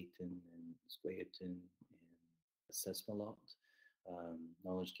 Clayton and Squayaton and Sesmalot,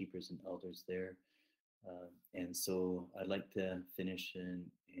 knowledge keepers and elders there. And so I'd like to finish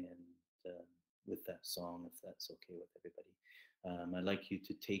and with that song, if that's okay with everybody. I'd like you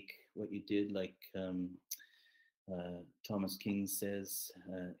to take what you did, like Thomas King says,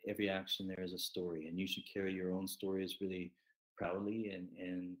 every action there is a story, and you should carry your own stories really proudly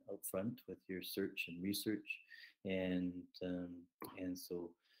and up front with your search and research. And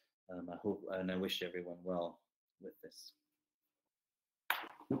so I hope and I wish everyone well with this.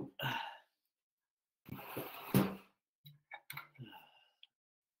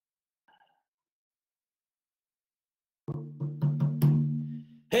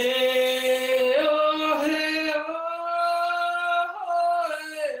 Hey, oh, hey, oh,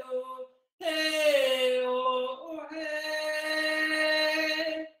 hey, oh, hey,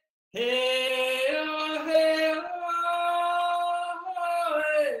 hey, oh, hey, oh,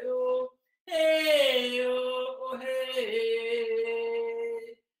 hey, oh, hey,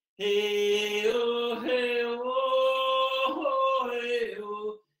 hey, oh, hey, oh, hey,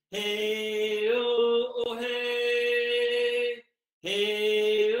 oh, hey, hey,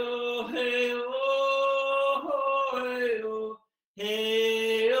 oh, hey, oh, hey, oh,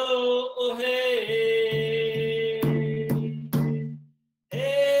 hey, oh, hey.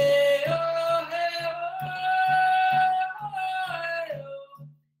 Hey, oh, hey, oh,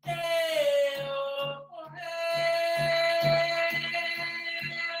 hey, oh, hey.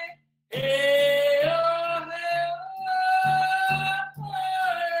 Hey, oh, hey, oh,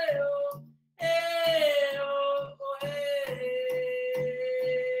 hey, oh, hey.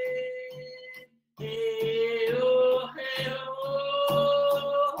 Hey, oh, hey, oh,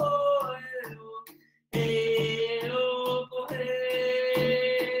 hey, oh, hey.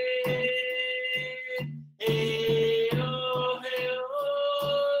 Hey, oh, hey, oh,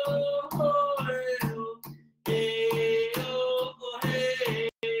 hey,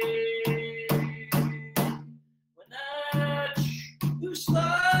 when I choose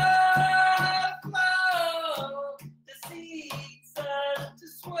love, the seeds start to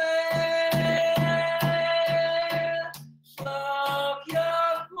sway. Slow,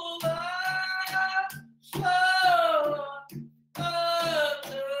 your pull up, slow, up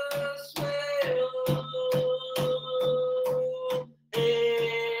the swale.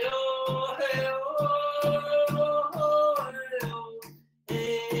 Hey, oh, hey, oh, hey, oh,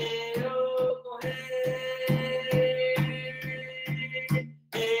 hey, hey, oh, hey,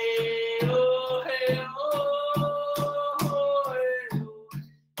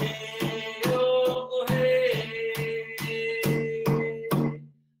 hey, oh, hey.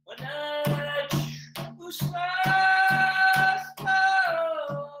 When I choose love,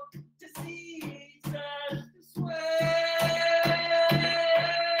 to see such this way,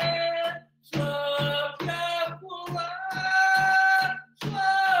 slow, careful,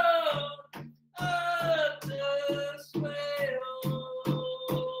 slow, up this way.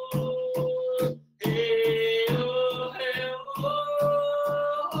 Hey, oh, hey, oh,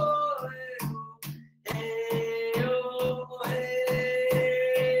 hey, oh, hey.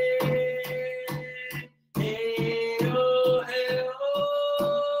 Hey, oh, hey, oh,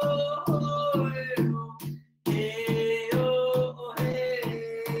 hey, oh, hey.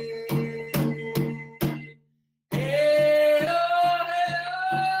 Hey, oh, hey,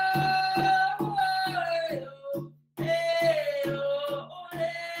 oh,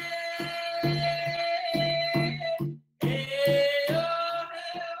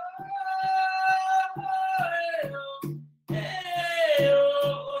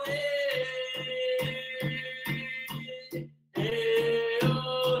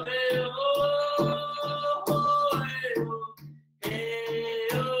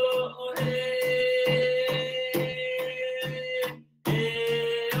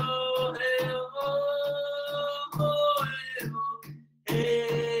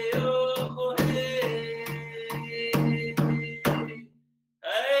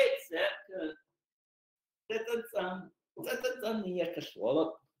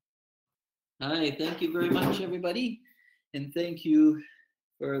 Hi, thank you very much, everybody. And thank you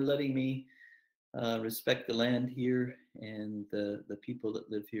for letting me respect the land here and the people that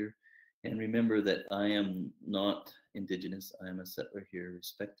live here. And remember that I am not Indigenous. I am a settler here,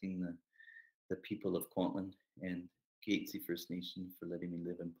 respecting the people of Kwantlen and Gatesy First Nation for letting me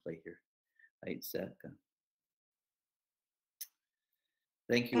live and play here. Ait Saka.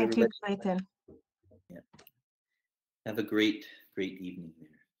 Thank you, Thank you, everybody. Clayton. Yeah. Have a great, great evening there.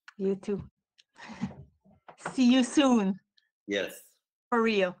 You too. See you soon. Yes. For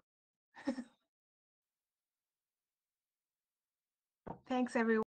real. Thanks, everyone.